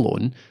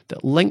standalone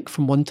that link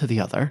from one to the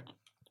other,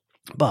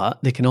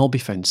 but they can all be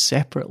found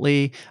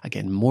separately.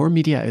 Again, more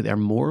media out there,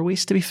 more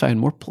ways to be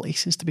found, more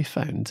places to be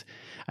found.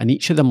 And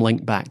each of them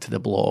link back to the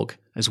blog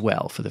as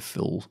well for the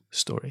full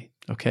story.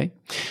 Okay?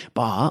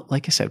 But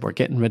like I said, we're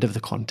getting rid of the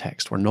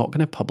context. We're not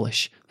going to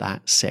publish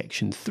that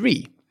section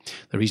 3.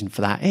 The reason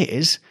for that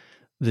is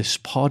this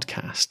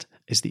podcast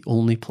is the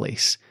only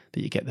place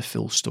that you get the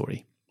full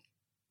story.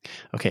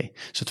 Okay,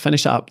 so to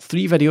finish up,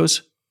 3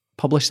 videos,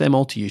 publish them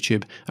all to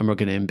YouTube, and we're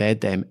going to embed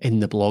them in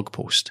the blog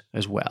post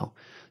as well.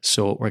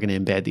 So we're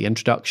going to embed the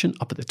introduction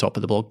up at the top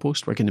of the blog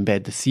post. We're going to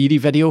embed the theory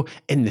video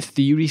in the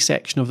theory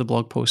section of the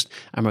blog post,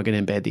 and we're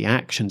going to embed the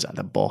actions at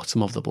the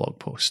bottom of the blog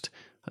post.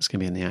 That's going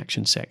to be in the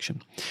action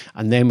section.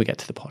 And then we get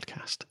to the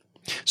podcast.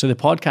 So the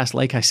podcast,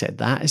 like I said,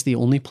 that is the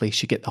only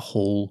place you get the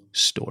whole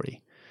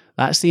story.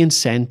 That's the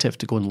incentive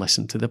to go and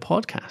listen to the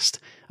podcast,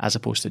 as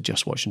opposed to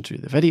just watching through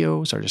the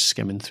videos or just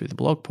skimming through the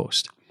blog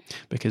post,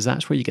 because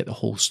that's where you get the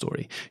whole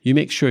story. You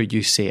make sure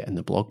you say it in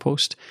the blog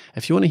post.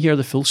 If you want to hear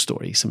the full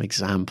story, some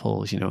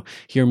examples,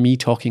 hear me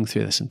talking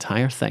through this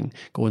entire thing,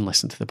 go and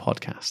listen to the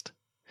podcast.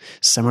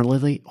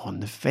 Similarly, on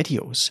the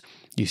videos,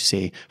 you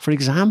say, for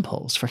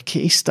examples, for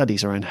case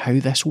studies around how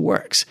this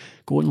works,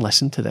 go and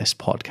listen to this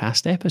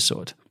podcast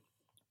episode.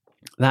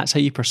 That's how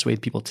you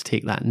persuade people to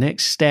take that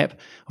next step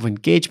of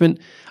engagement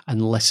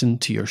and listen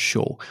to your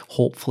show.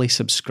 Hopefully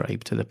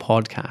subscribe to the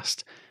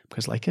podcast.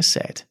 Because like I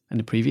said in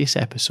the previous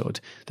episode,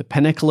 the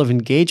pinnacle of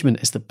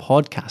engagement is the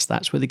podcast.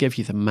 That's where they give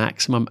you the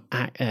maximum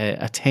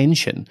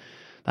attention.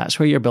 That's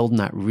where you're building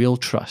that real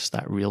trust,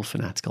 that real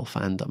fanatical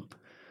fandom.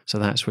 So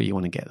that's where you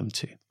want to get them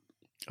to.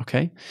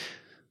 Okay?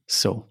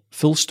 So,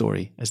 Full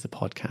Story is the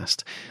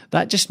podcast.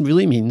 That just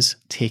really means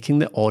taking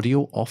the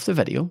audio off the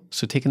video.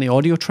 So taking the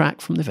audio track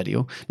from the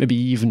video, maybe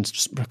you even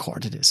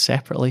recorded it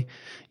separately.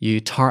 You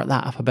tart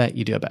that up a bit,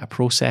 you do a bit of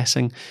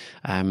processing.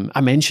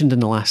 I mentioned in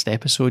the last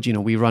episode,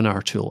 we run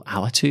our tool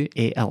Alitu,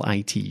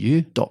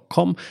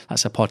 alitu.com.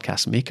 That's a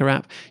podcast maker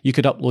app. You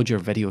could upload your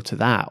video to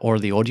that or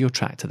the audio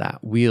track to that.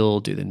 We'll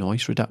do the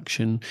noise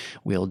reduction.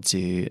 We'll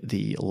do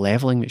the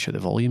leveling, make sure the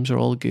volumes are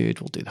all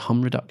good. We'll do the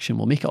hum reduction.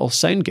 We'll make it all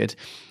sound good.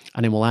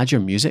 And then we'll add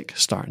your music,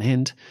 start and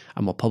end,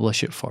 and we'll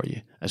publish it for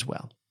you as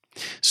well.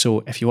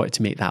 So if you wanted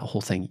to make that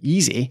whole thing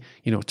easy,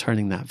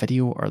 turning that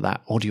video or that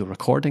audio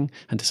recording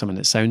into something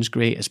that sounds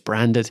great, is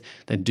branded,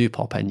 then do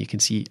pop in. You can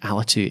see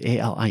Alitu,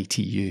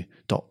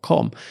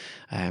 alitu.com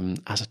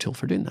as a tool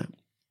for doing that.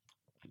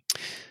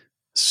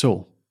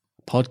 So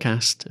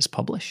podcast is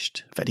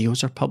published,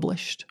 videos are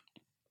published.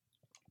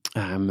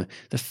 The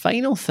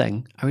final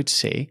thing I would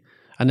say,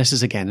 and this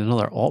is again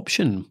another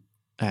optional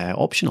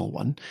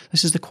one,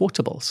 this is the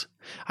quotables.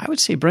 I would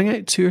say bring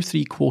out 2 or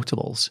 3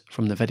 quotables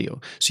from the video.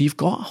 So you've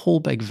got a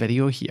whole big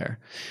video here.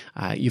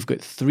 You've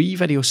got 3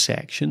 video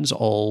sections,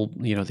 all,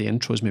 the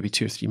intro is maybe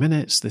 2 or 3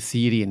 minutes. The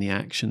theory and the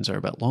actions are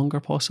a bit longer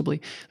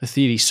possibly. The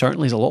theory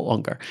certainly is a lot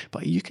longer,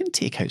 but you can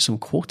take out some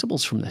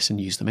quotables from this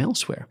and use them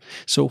elsewhere.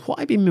 So what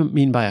I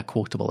mean by a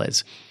quotable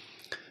is,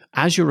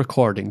 as you're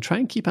recording, try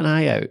and keep an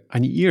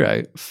ear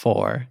out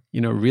for,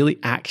 really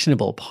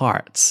actionable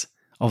parts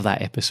of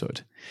that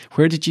episode.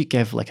 Where did you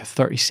give like a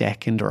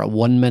 30-second or a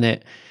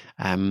 1-minute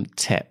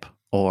tip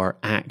or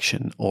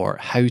action or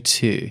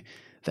how-to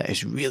that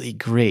is really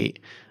great,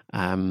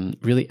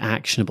 really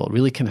actionable,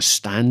 really kind of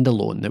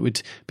standalone, that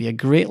would be a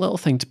great little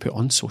thing to put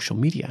on social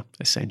media,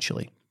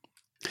 essentially?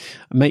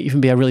 It might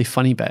even be a really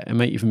funny bit. It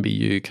might even be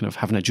you kind of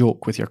having a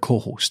joke with your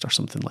co-host or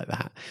something like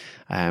that,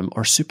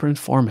 or super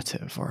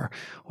informative or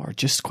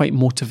just quite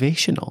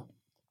motivational.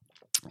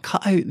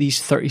 Cut out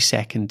these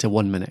 30-second to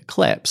 1-minute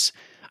clips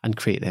and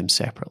create them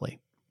separately.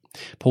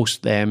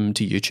 Post them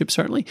to YouTube,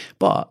 certainly,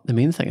 but the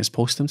main thing is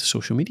post them to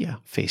social media,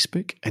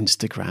 Facebook,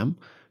 Instagram,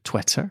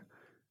 Twitter.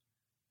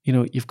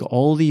 You've got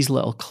all these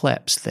little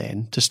clips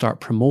then to start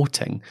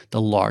promoting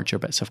the larger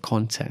bits of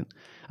content.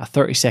 A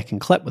 30-second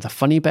clip with a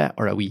funny bit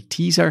or a wee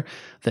teaser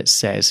that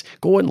says,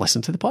 go and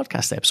listen to the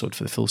podcast episode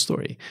for the full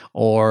story,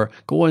 or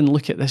go and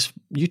look at this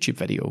YouTube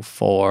video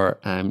for,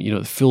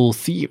 the full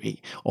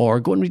theory, or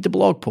go and read the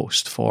blog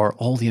post for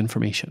all the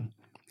information.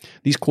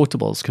 These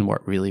quotables can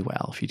work really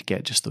well if you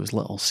get just those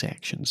little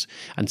sections.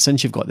 And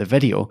since you've got the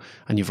video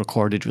and you've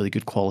recorded really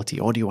good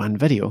quality audio and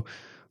video,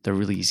 they're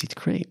really easy to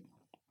create.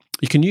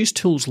 You can use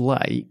tools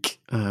like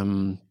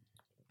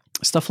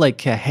stuff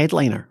like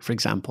Headliner, for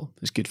example,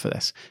 is good for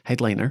this.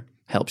 Headliner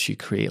helps you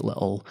create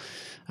little,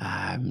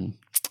 what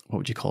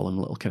would you call them,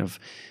 little kind of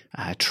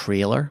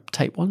trailer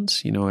type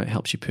ones. It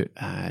helps you put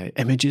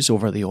images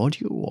over the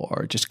audio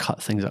or just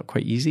cut things up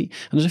quite easy.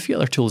 And there's a few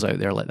other tools out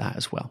there like that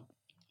as well.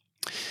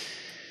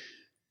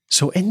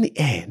 So in the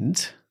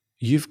end,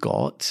 you've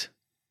got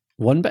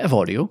 1 bit of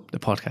audio, the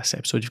podcast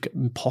episode. You've got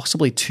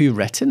possibly 2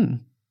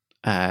 written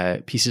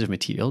pieces of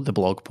material, the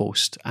blog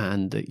post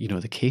and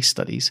the case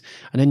studies.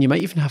 And then you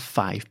might even have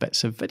 5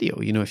 bits of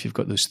video, if you've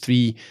got those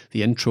 3,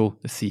 the intro,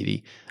 the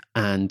theory,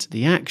 and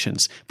the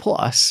actions,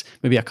 plus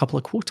maybe a couple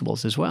of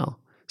quotables as well.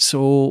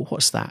 So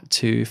what's that?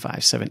 2,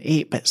 5, 7,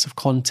 8 bits of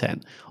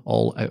content,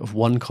 all out of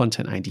 1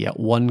 content idea,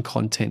 1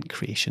 content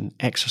creation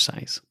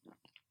exercise.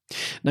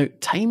 Now,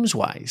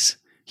 times-wise,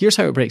 here's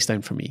how it breaks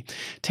down for me.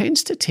 It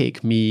tends to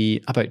take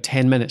me about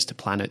 10 minutes to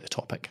plan out the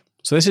topic.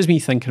 So this is me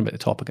thinking about the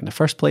topic in the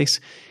first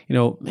place.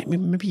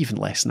 Maybe even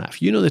less than that.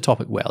 If you know the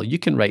topic well, you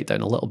can write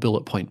down a little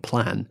bullet point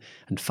plan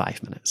in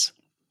 5 minutes.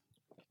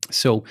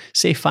 So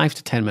say 5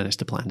 to 10 minutes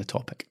to plan the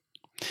topic.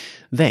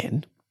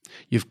 Then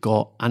you've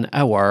got an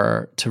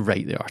hour to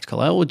write the article.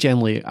 I will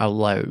generally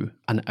allow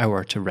an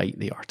hour to write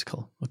the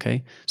article.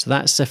 Okay, so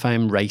that's if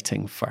I'm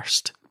writing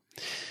first.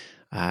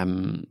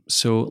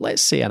 So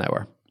let's say an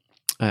hour.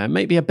 It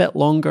might be a bit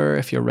longer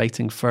if you're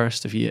writing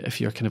first, if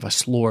you're kind of a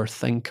slower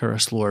thinker,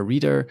 a slower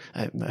reader,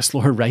 a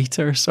slower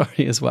writer,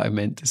 sorry, is what I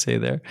meant to say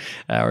there,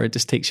 or it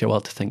just takes you a while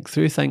to think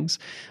through things.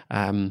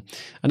 And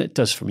it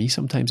does for me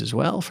sometimes as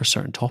well for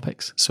certain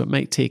topics. So it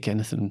might take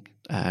anything,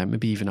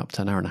 maybe even up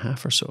to an hour and a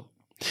half or so.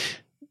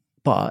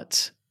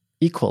 But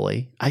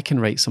equally, I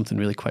can write something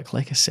really quick,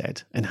 like I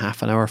said, in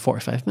half an hour,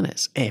 45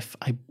 minutes, if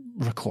I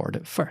record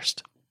it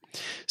first.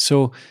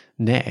 So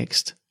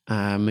next,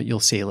 you'll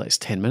say, let's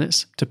 10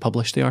 minutes to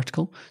publish the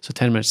article. So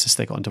 10 minutes to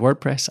stick it onto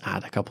WordPress,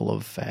 add a couple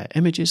of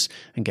images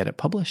and get it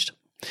published.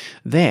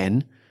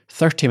 Then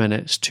 30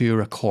 minutes to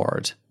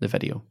record the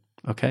video.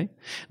 Okay.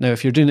 Now,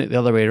 if you're doing it the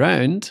other way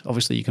around,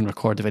 obviously you can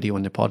record the video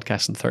on the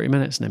podcast in 30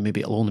 minutes and then maybe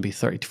it'll only be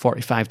 30 to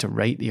 45 to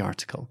write the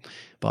article.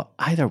 But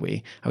either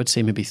way, I would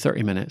say maybe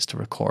 30 minutes to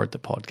record the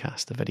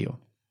podcast, the video.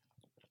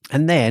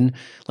 And then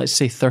let's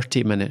say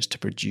 30 minutes to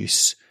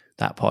produce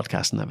that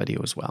podcast and that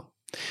video as well.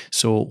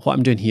 So what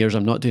I'm doing here is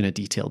I'm not doing a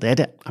detailed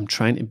edit. I'm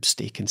trying to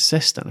stay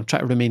consistent. I'm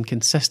trying to remain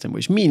consistent,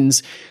 which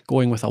means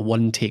going with a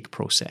one-take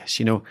process.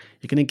 You're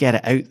going to get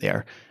it out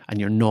there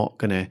and you're not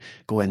going to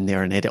go in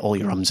there and edit all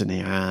your ums and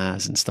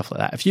ahs and stuff like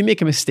that. If you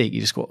make a mistake,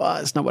 you just go, oh,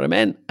 that's not what I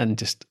meant, and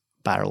just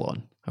barrel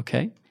on,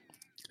 okay?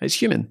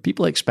 It's human.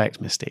 People expect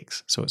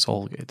mistakes, so it's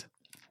all good.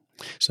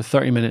 So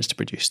 30 minutes to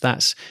produce.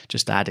 That's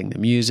just adding the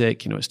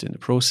music, it's doing the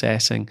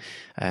processing.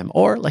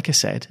 Or, like I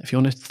said, if you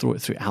want to throw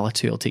it through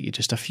Alitu, it'll take you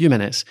just a few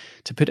minutes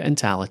to put it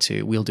into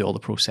Alitu. We'll do all the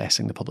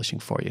processing, the publishing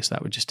for you. So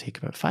that would just take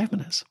about 5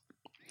 minutes.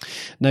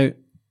 Now,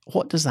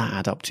 what does that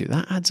add up to?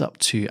 That adds up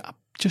to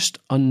just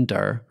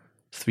under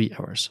 3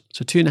 hours.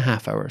 So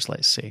 2.5 hours,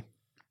 let's say.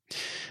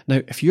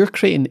 Now, if you're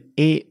creating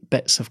 8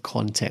 bits of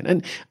content,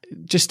 and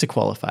just to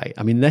qualify,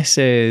 this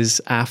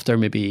is after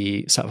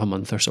maybe sort of a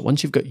month or so,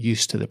 once you've got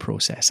used to the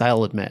process.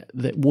 I'll admit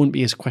that it won't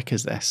be as quick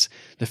as this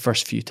the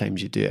first few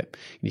times you do it.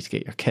 You need to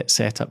get your kit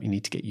set up. You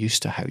need to get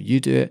used to how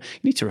you do it. You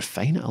need to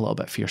refine it a little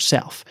bit for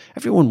yourself.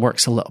 Everyone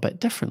works a little bit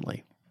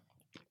differently.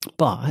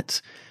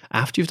 But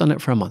after you've done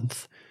it for a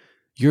month,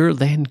 you're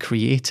then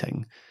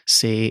creating,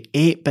 say,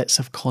 8 bits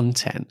of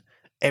content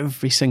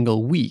every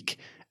single week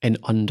in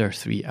under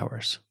 3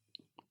 hours.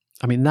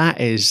 That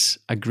is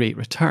a great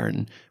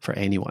return for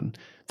anyone.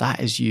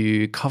 That is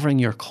you covering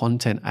your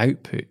content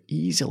output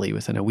easily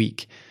within a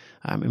week.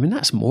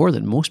 That's more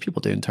than most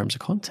people do in terms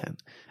of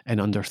content in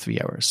under 3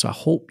 hours. So I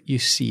hope you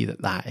see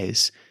that that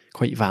is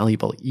quite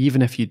valuable,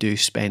 even if you do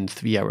spend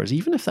 3 hours,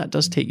 even if that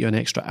does take you an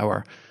extra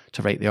hour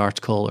to write the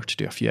article or to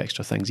do a few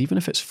extra things, even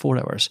if it's 4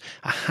 hours,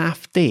 a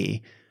half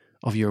day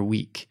of your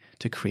week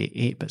to create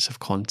 8 bits of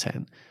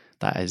content,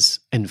 that is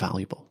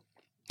invaluable.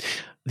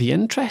 The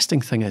interesting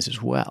thing is as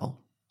well,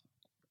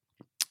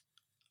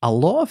 a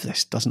lot of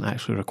this doesn't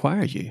actually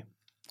require you.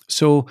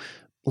 So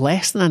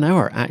less than an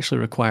hour actually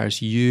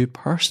requires you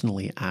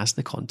personally as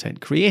the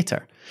content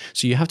creator.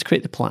 So you have to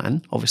create the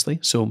plan, obviously.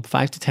 So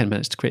 5 to 10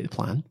 minutes to create the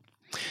plan.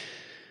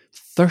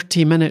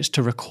 30 minutes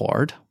to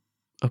record.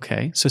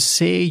 Okay, so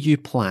say you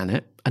plan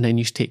it and then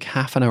you take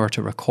half an hour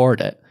to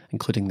record it,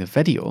 including the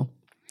video.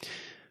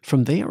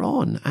 From there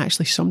on,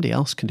 actually somebody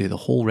else can do the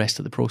whole rest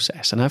of the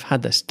process. And I've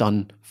had this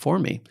done for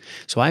me.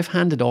 So I've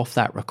handed off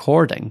that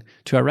recording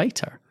to a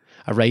writer.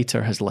 A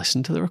writer has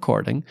listened to the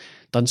recording,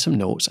 done some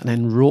notes, and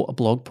then wrote a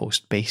blog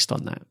post based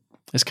on that.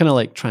 It's kind of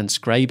like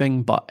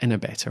transcribing, but in a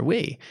better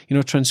way.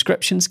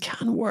 Transcriptions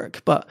can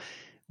work, but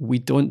we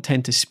don't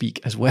tend to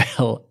speak as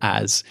well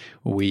as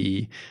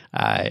we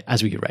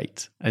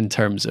write, in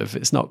terms of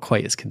it's not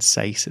quite as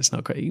concise. It's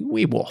not quite,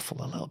 we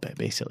waffle a little bit,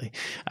 basically.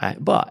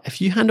 But if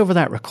you hand over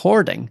that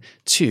recording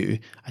to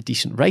a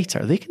decent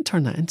writer, they can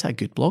turn that into a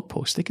good blog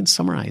post. They can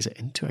summarize it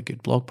into a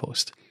good blog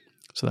post.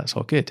 So that's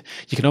all good.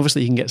 You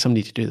can get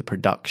somebody to do the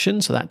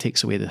production, so that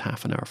takes away the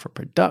half an hour for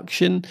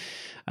production.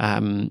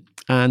 And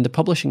the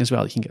publishing as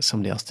well, you can get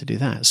somebody else to do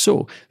that.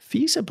 So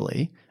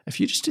feasibly, if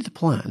you just do the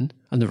plan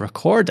and the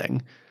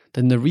recording,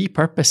 then the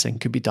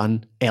repurposing could be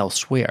done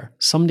elsewhere.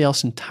 Somebody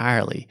else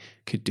entirely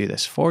could do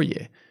this for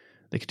you.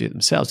 They could do it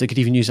themselves. They could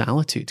even use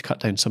Alitu to cut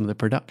down some of the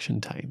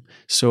production time.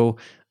 So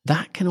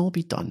that can all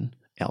be done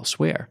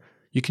elsewhere.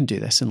 You can do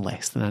this in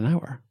less than an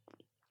hour.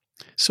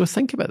 So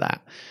think about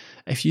that.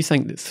 If you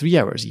think that 3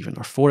 hours even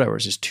or 4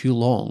 hours is too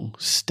long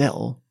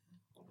still,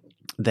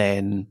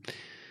 then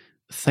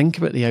think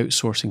about the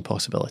outsourcing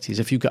possibilities.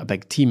 If you've got a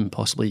big team,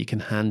 possibly you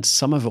can hand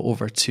some of it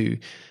over to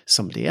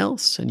somebody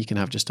else and you can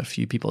have just a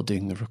few people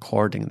doing the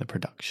recording and the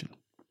production.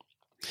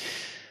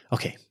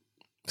 Okay,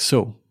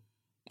 so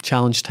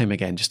challenge time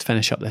again, just to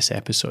finish up this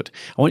episode.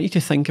 I want you to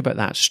think about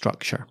that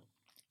structure.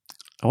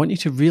 I want you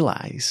to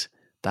realize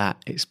that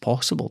it's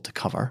possible to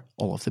cover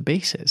all of the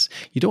bases.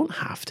 You don't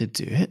have to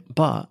do it,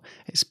 but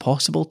it's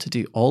possible to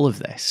do all of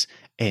this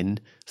in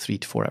 3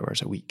 to 4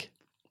 hours a week.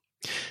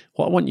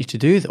 What I want you to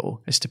do,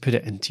 though, is to put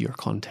it into your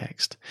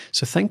context.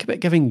 So think about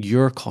giving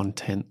your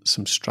content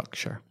some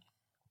structure.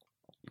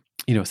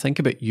 Think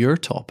about your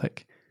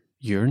topic,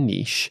 your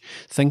niche.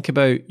 Think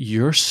about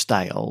your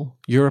style,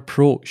 your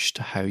approach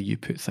to how you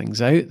put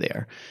things out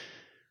there.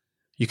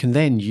 You can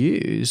then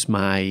use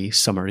my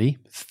summary,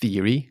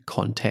 theory,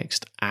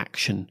 context,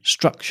 action,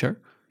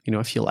 structure,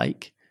 if you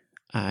like.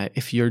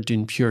 If you're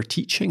doing pure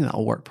teaching,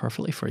 that'll work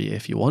perfectly for you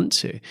if you want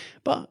to.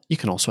 But you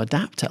can also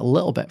adapt it a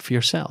little bit for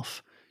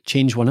yourself.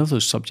 Change one of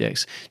those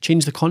subjects,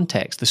 change the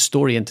context, the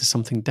story into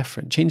something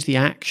different, change the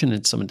action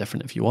into something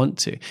different if you want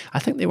to. I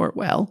think they work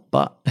well,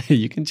 but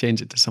you can change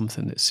it to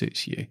something that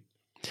suits you.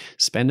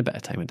 Spend a bit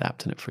of time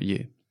adapting it for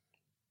you.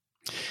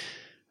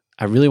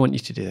 I really want you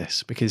to do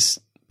this because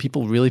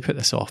people really put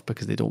this off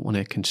because they don't want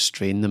to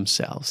constrain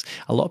themselves.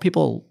 A lot of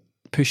people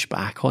push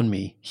back on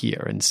me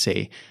here and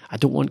say, I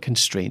don't want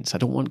constraints. I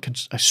don't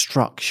want a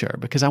structure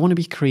because I want to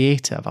be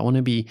creative. I want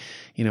to be,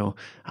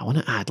 I want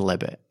to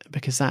ad-lib it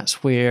because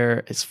that's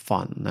where it's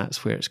fun.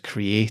 That's where it's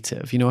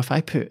creative. If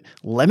I put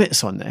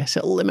limits on this,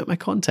 it'll limit my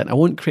content. I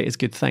won't create as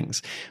good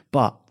things.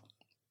 But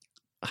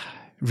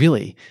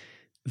really,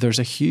 there's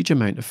a huge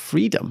amount of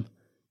freedom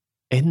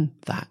in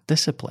that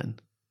discipline.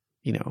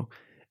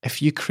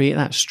 If you create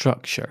that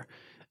structure,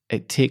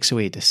 it takes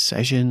away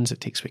decisions,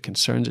 it takes away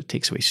concerns, it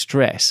takes away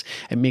stress.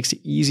 It makes it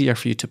easier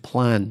for you to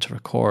plan, to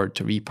record,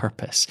 to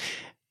repurpose.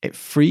 It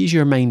frees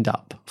your mind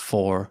up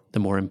for the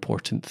more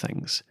important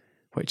things,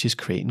 which is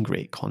creating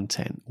great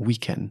content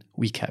week in,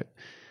 week out.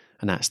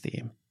 And that's the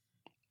aim.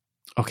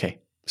 Okay,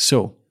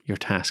 so your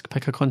task,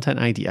 pick a content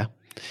idea.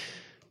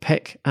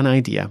 Pick an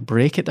idea,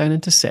 break it down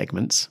into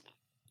segments.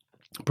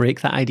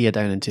 Break that idea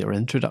down into your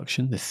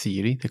introduction, the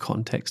theory, the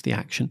context, the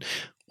action,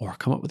 or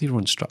come up with your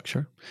own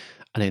structure.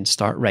 And then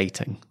start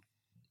writing,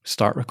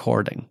 start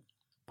recording,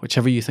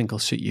 whichever you think will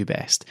suit you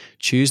best.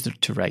 Choose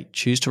to write,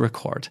 choose to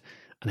record,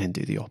 and then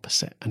do the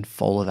opposite and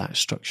follow that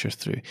structure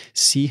through.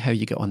 See how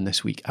you get on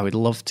this week. I would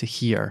love to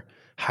hear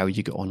how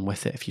you get on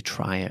with it if you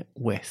try it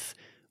with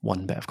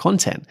one bit of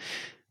content.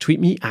 Tweet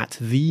me at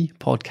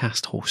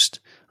 @thepodcasthost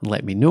and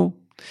let me know.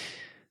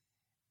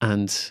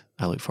 And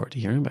I look forward to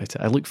hearing about it.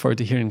 I look forward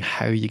to hearing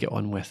how you get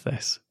on with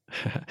this.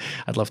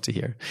 I'd love to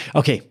hear.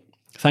 Okay.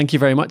 Thank you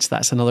very much.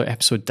 That's another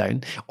episode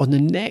down. On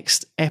the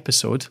next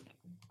episode,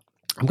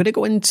 I'm going to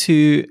go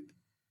into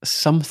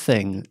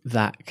something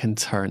that can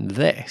turn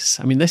this.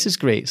 I mean, this is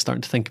great,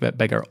 starting to think a bit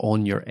bigger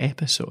on your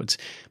episodes,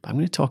 but I'm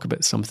going to talk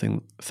about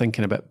something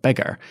thinking a bit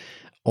bigger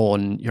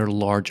on your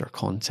larger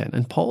content.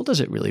 And Paul does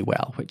it really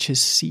well, which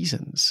is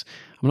seasons.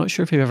 I'm not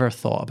sure if you've ever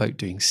thought about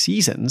doing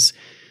seasons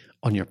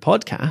on your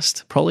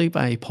podcast, probably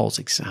by Paul's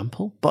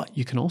example, but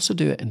you can also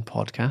do it in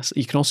podcasts.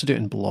 You can also do it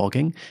in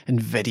blogging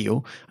and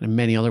video and in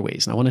many other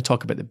ways. And I want to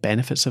talk about the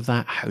benefits of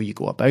that, how you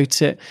go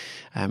about it,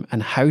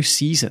 and how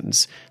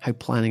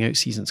planning out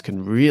seasons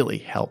can really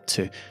help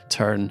to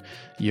turn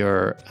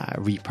your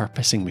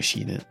repurposing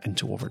machine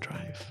into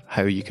overdrive.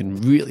 How you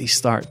can really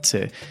start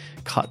to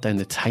cut down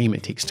the time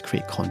it takes to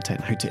create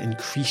content, how to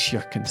increase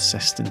your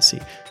consistency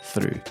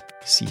through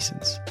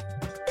seasons.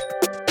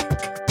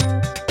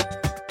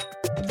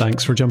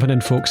 Thanks for jumping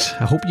in, folks.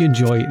 I hope you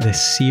enjoy this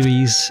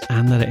series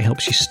and that it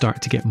helps you start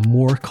to get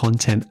more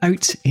content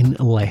out in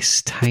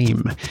less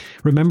time.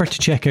 Remember to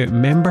check out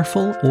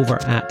Memberful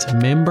over at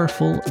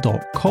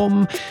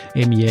memberful.com,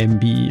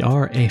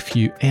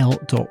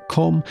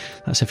 memberful.com.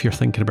 That's if you're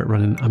thinking about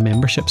running a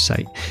membership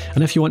site.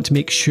 And if you want to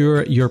make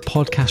sure your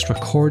podcast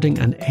recording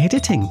and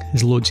editing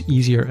is loads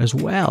easier as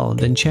well,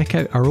 then check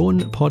out our own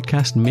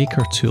podcast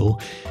maker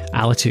tool,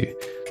 Alitu.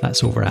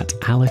 That's over at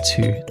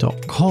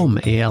alitu.com,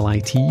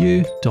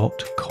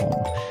 alitu.com.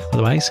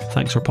 Otherwise,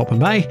 thanks for popping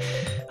by.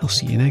 I'll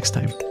see you next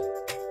time.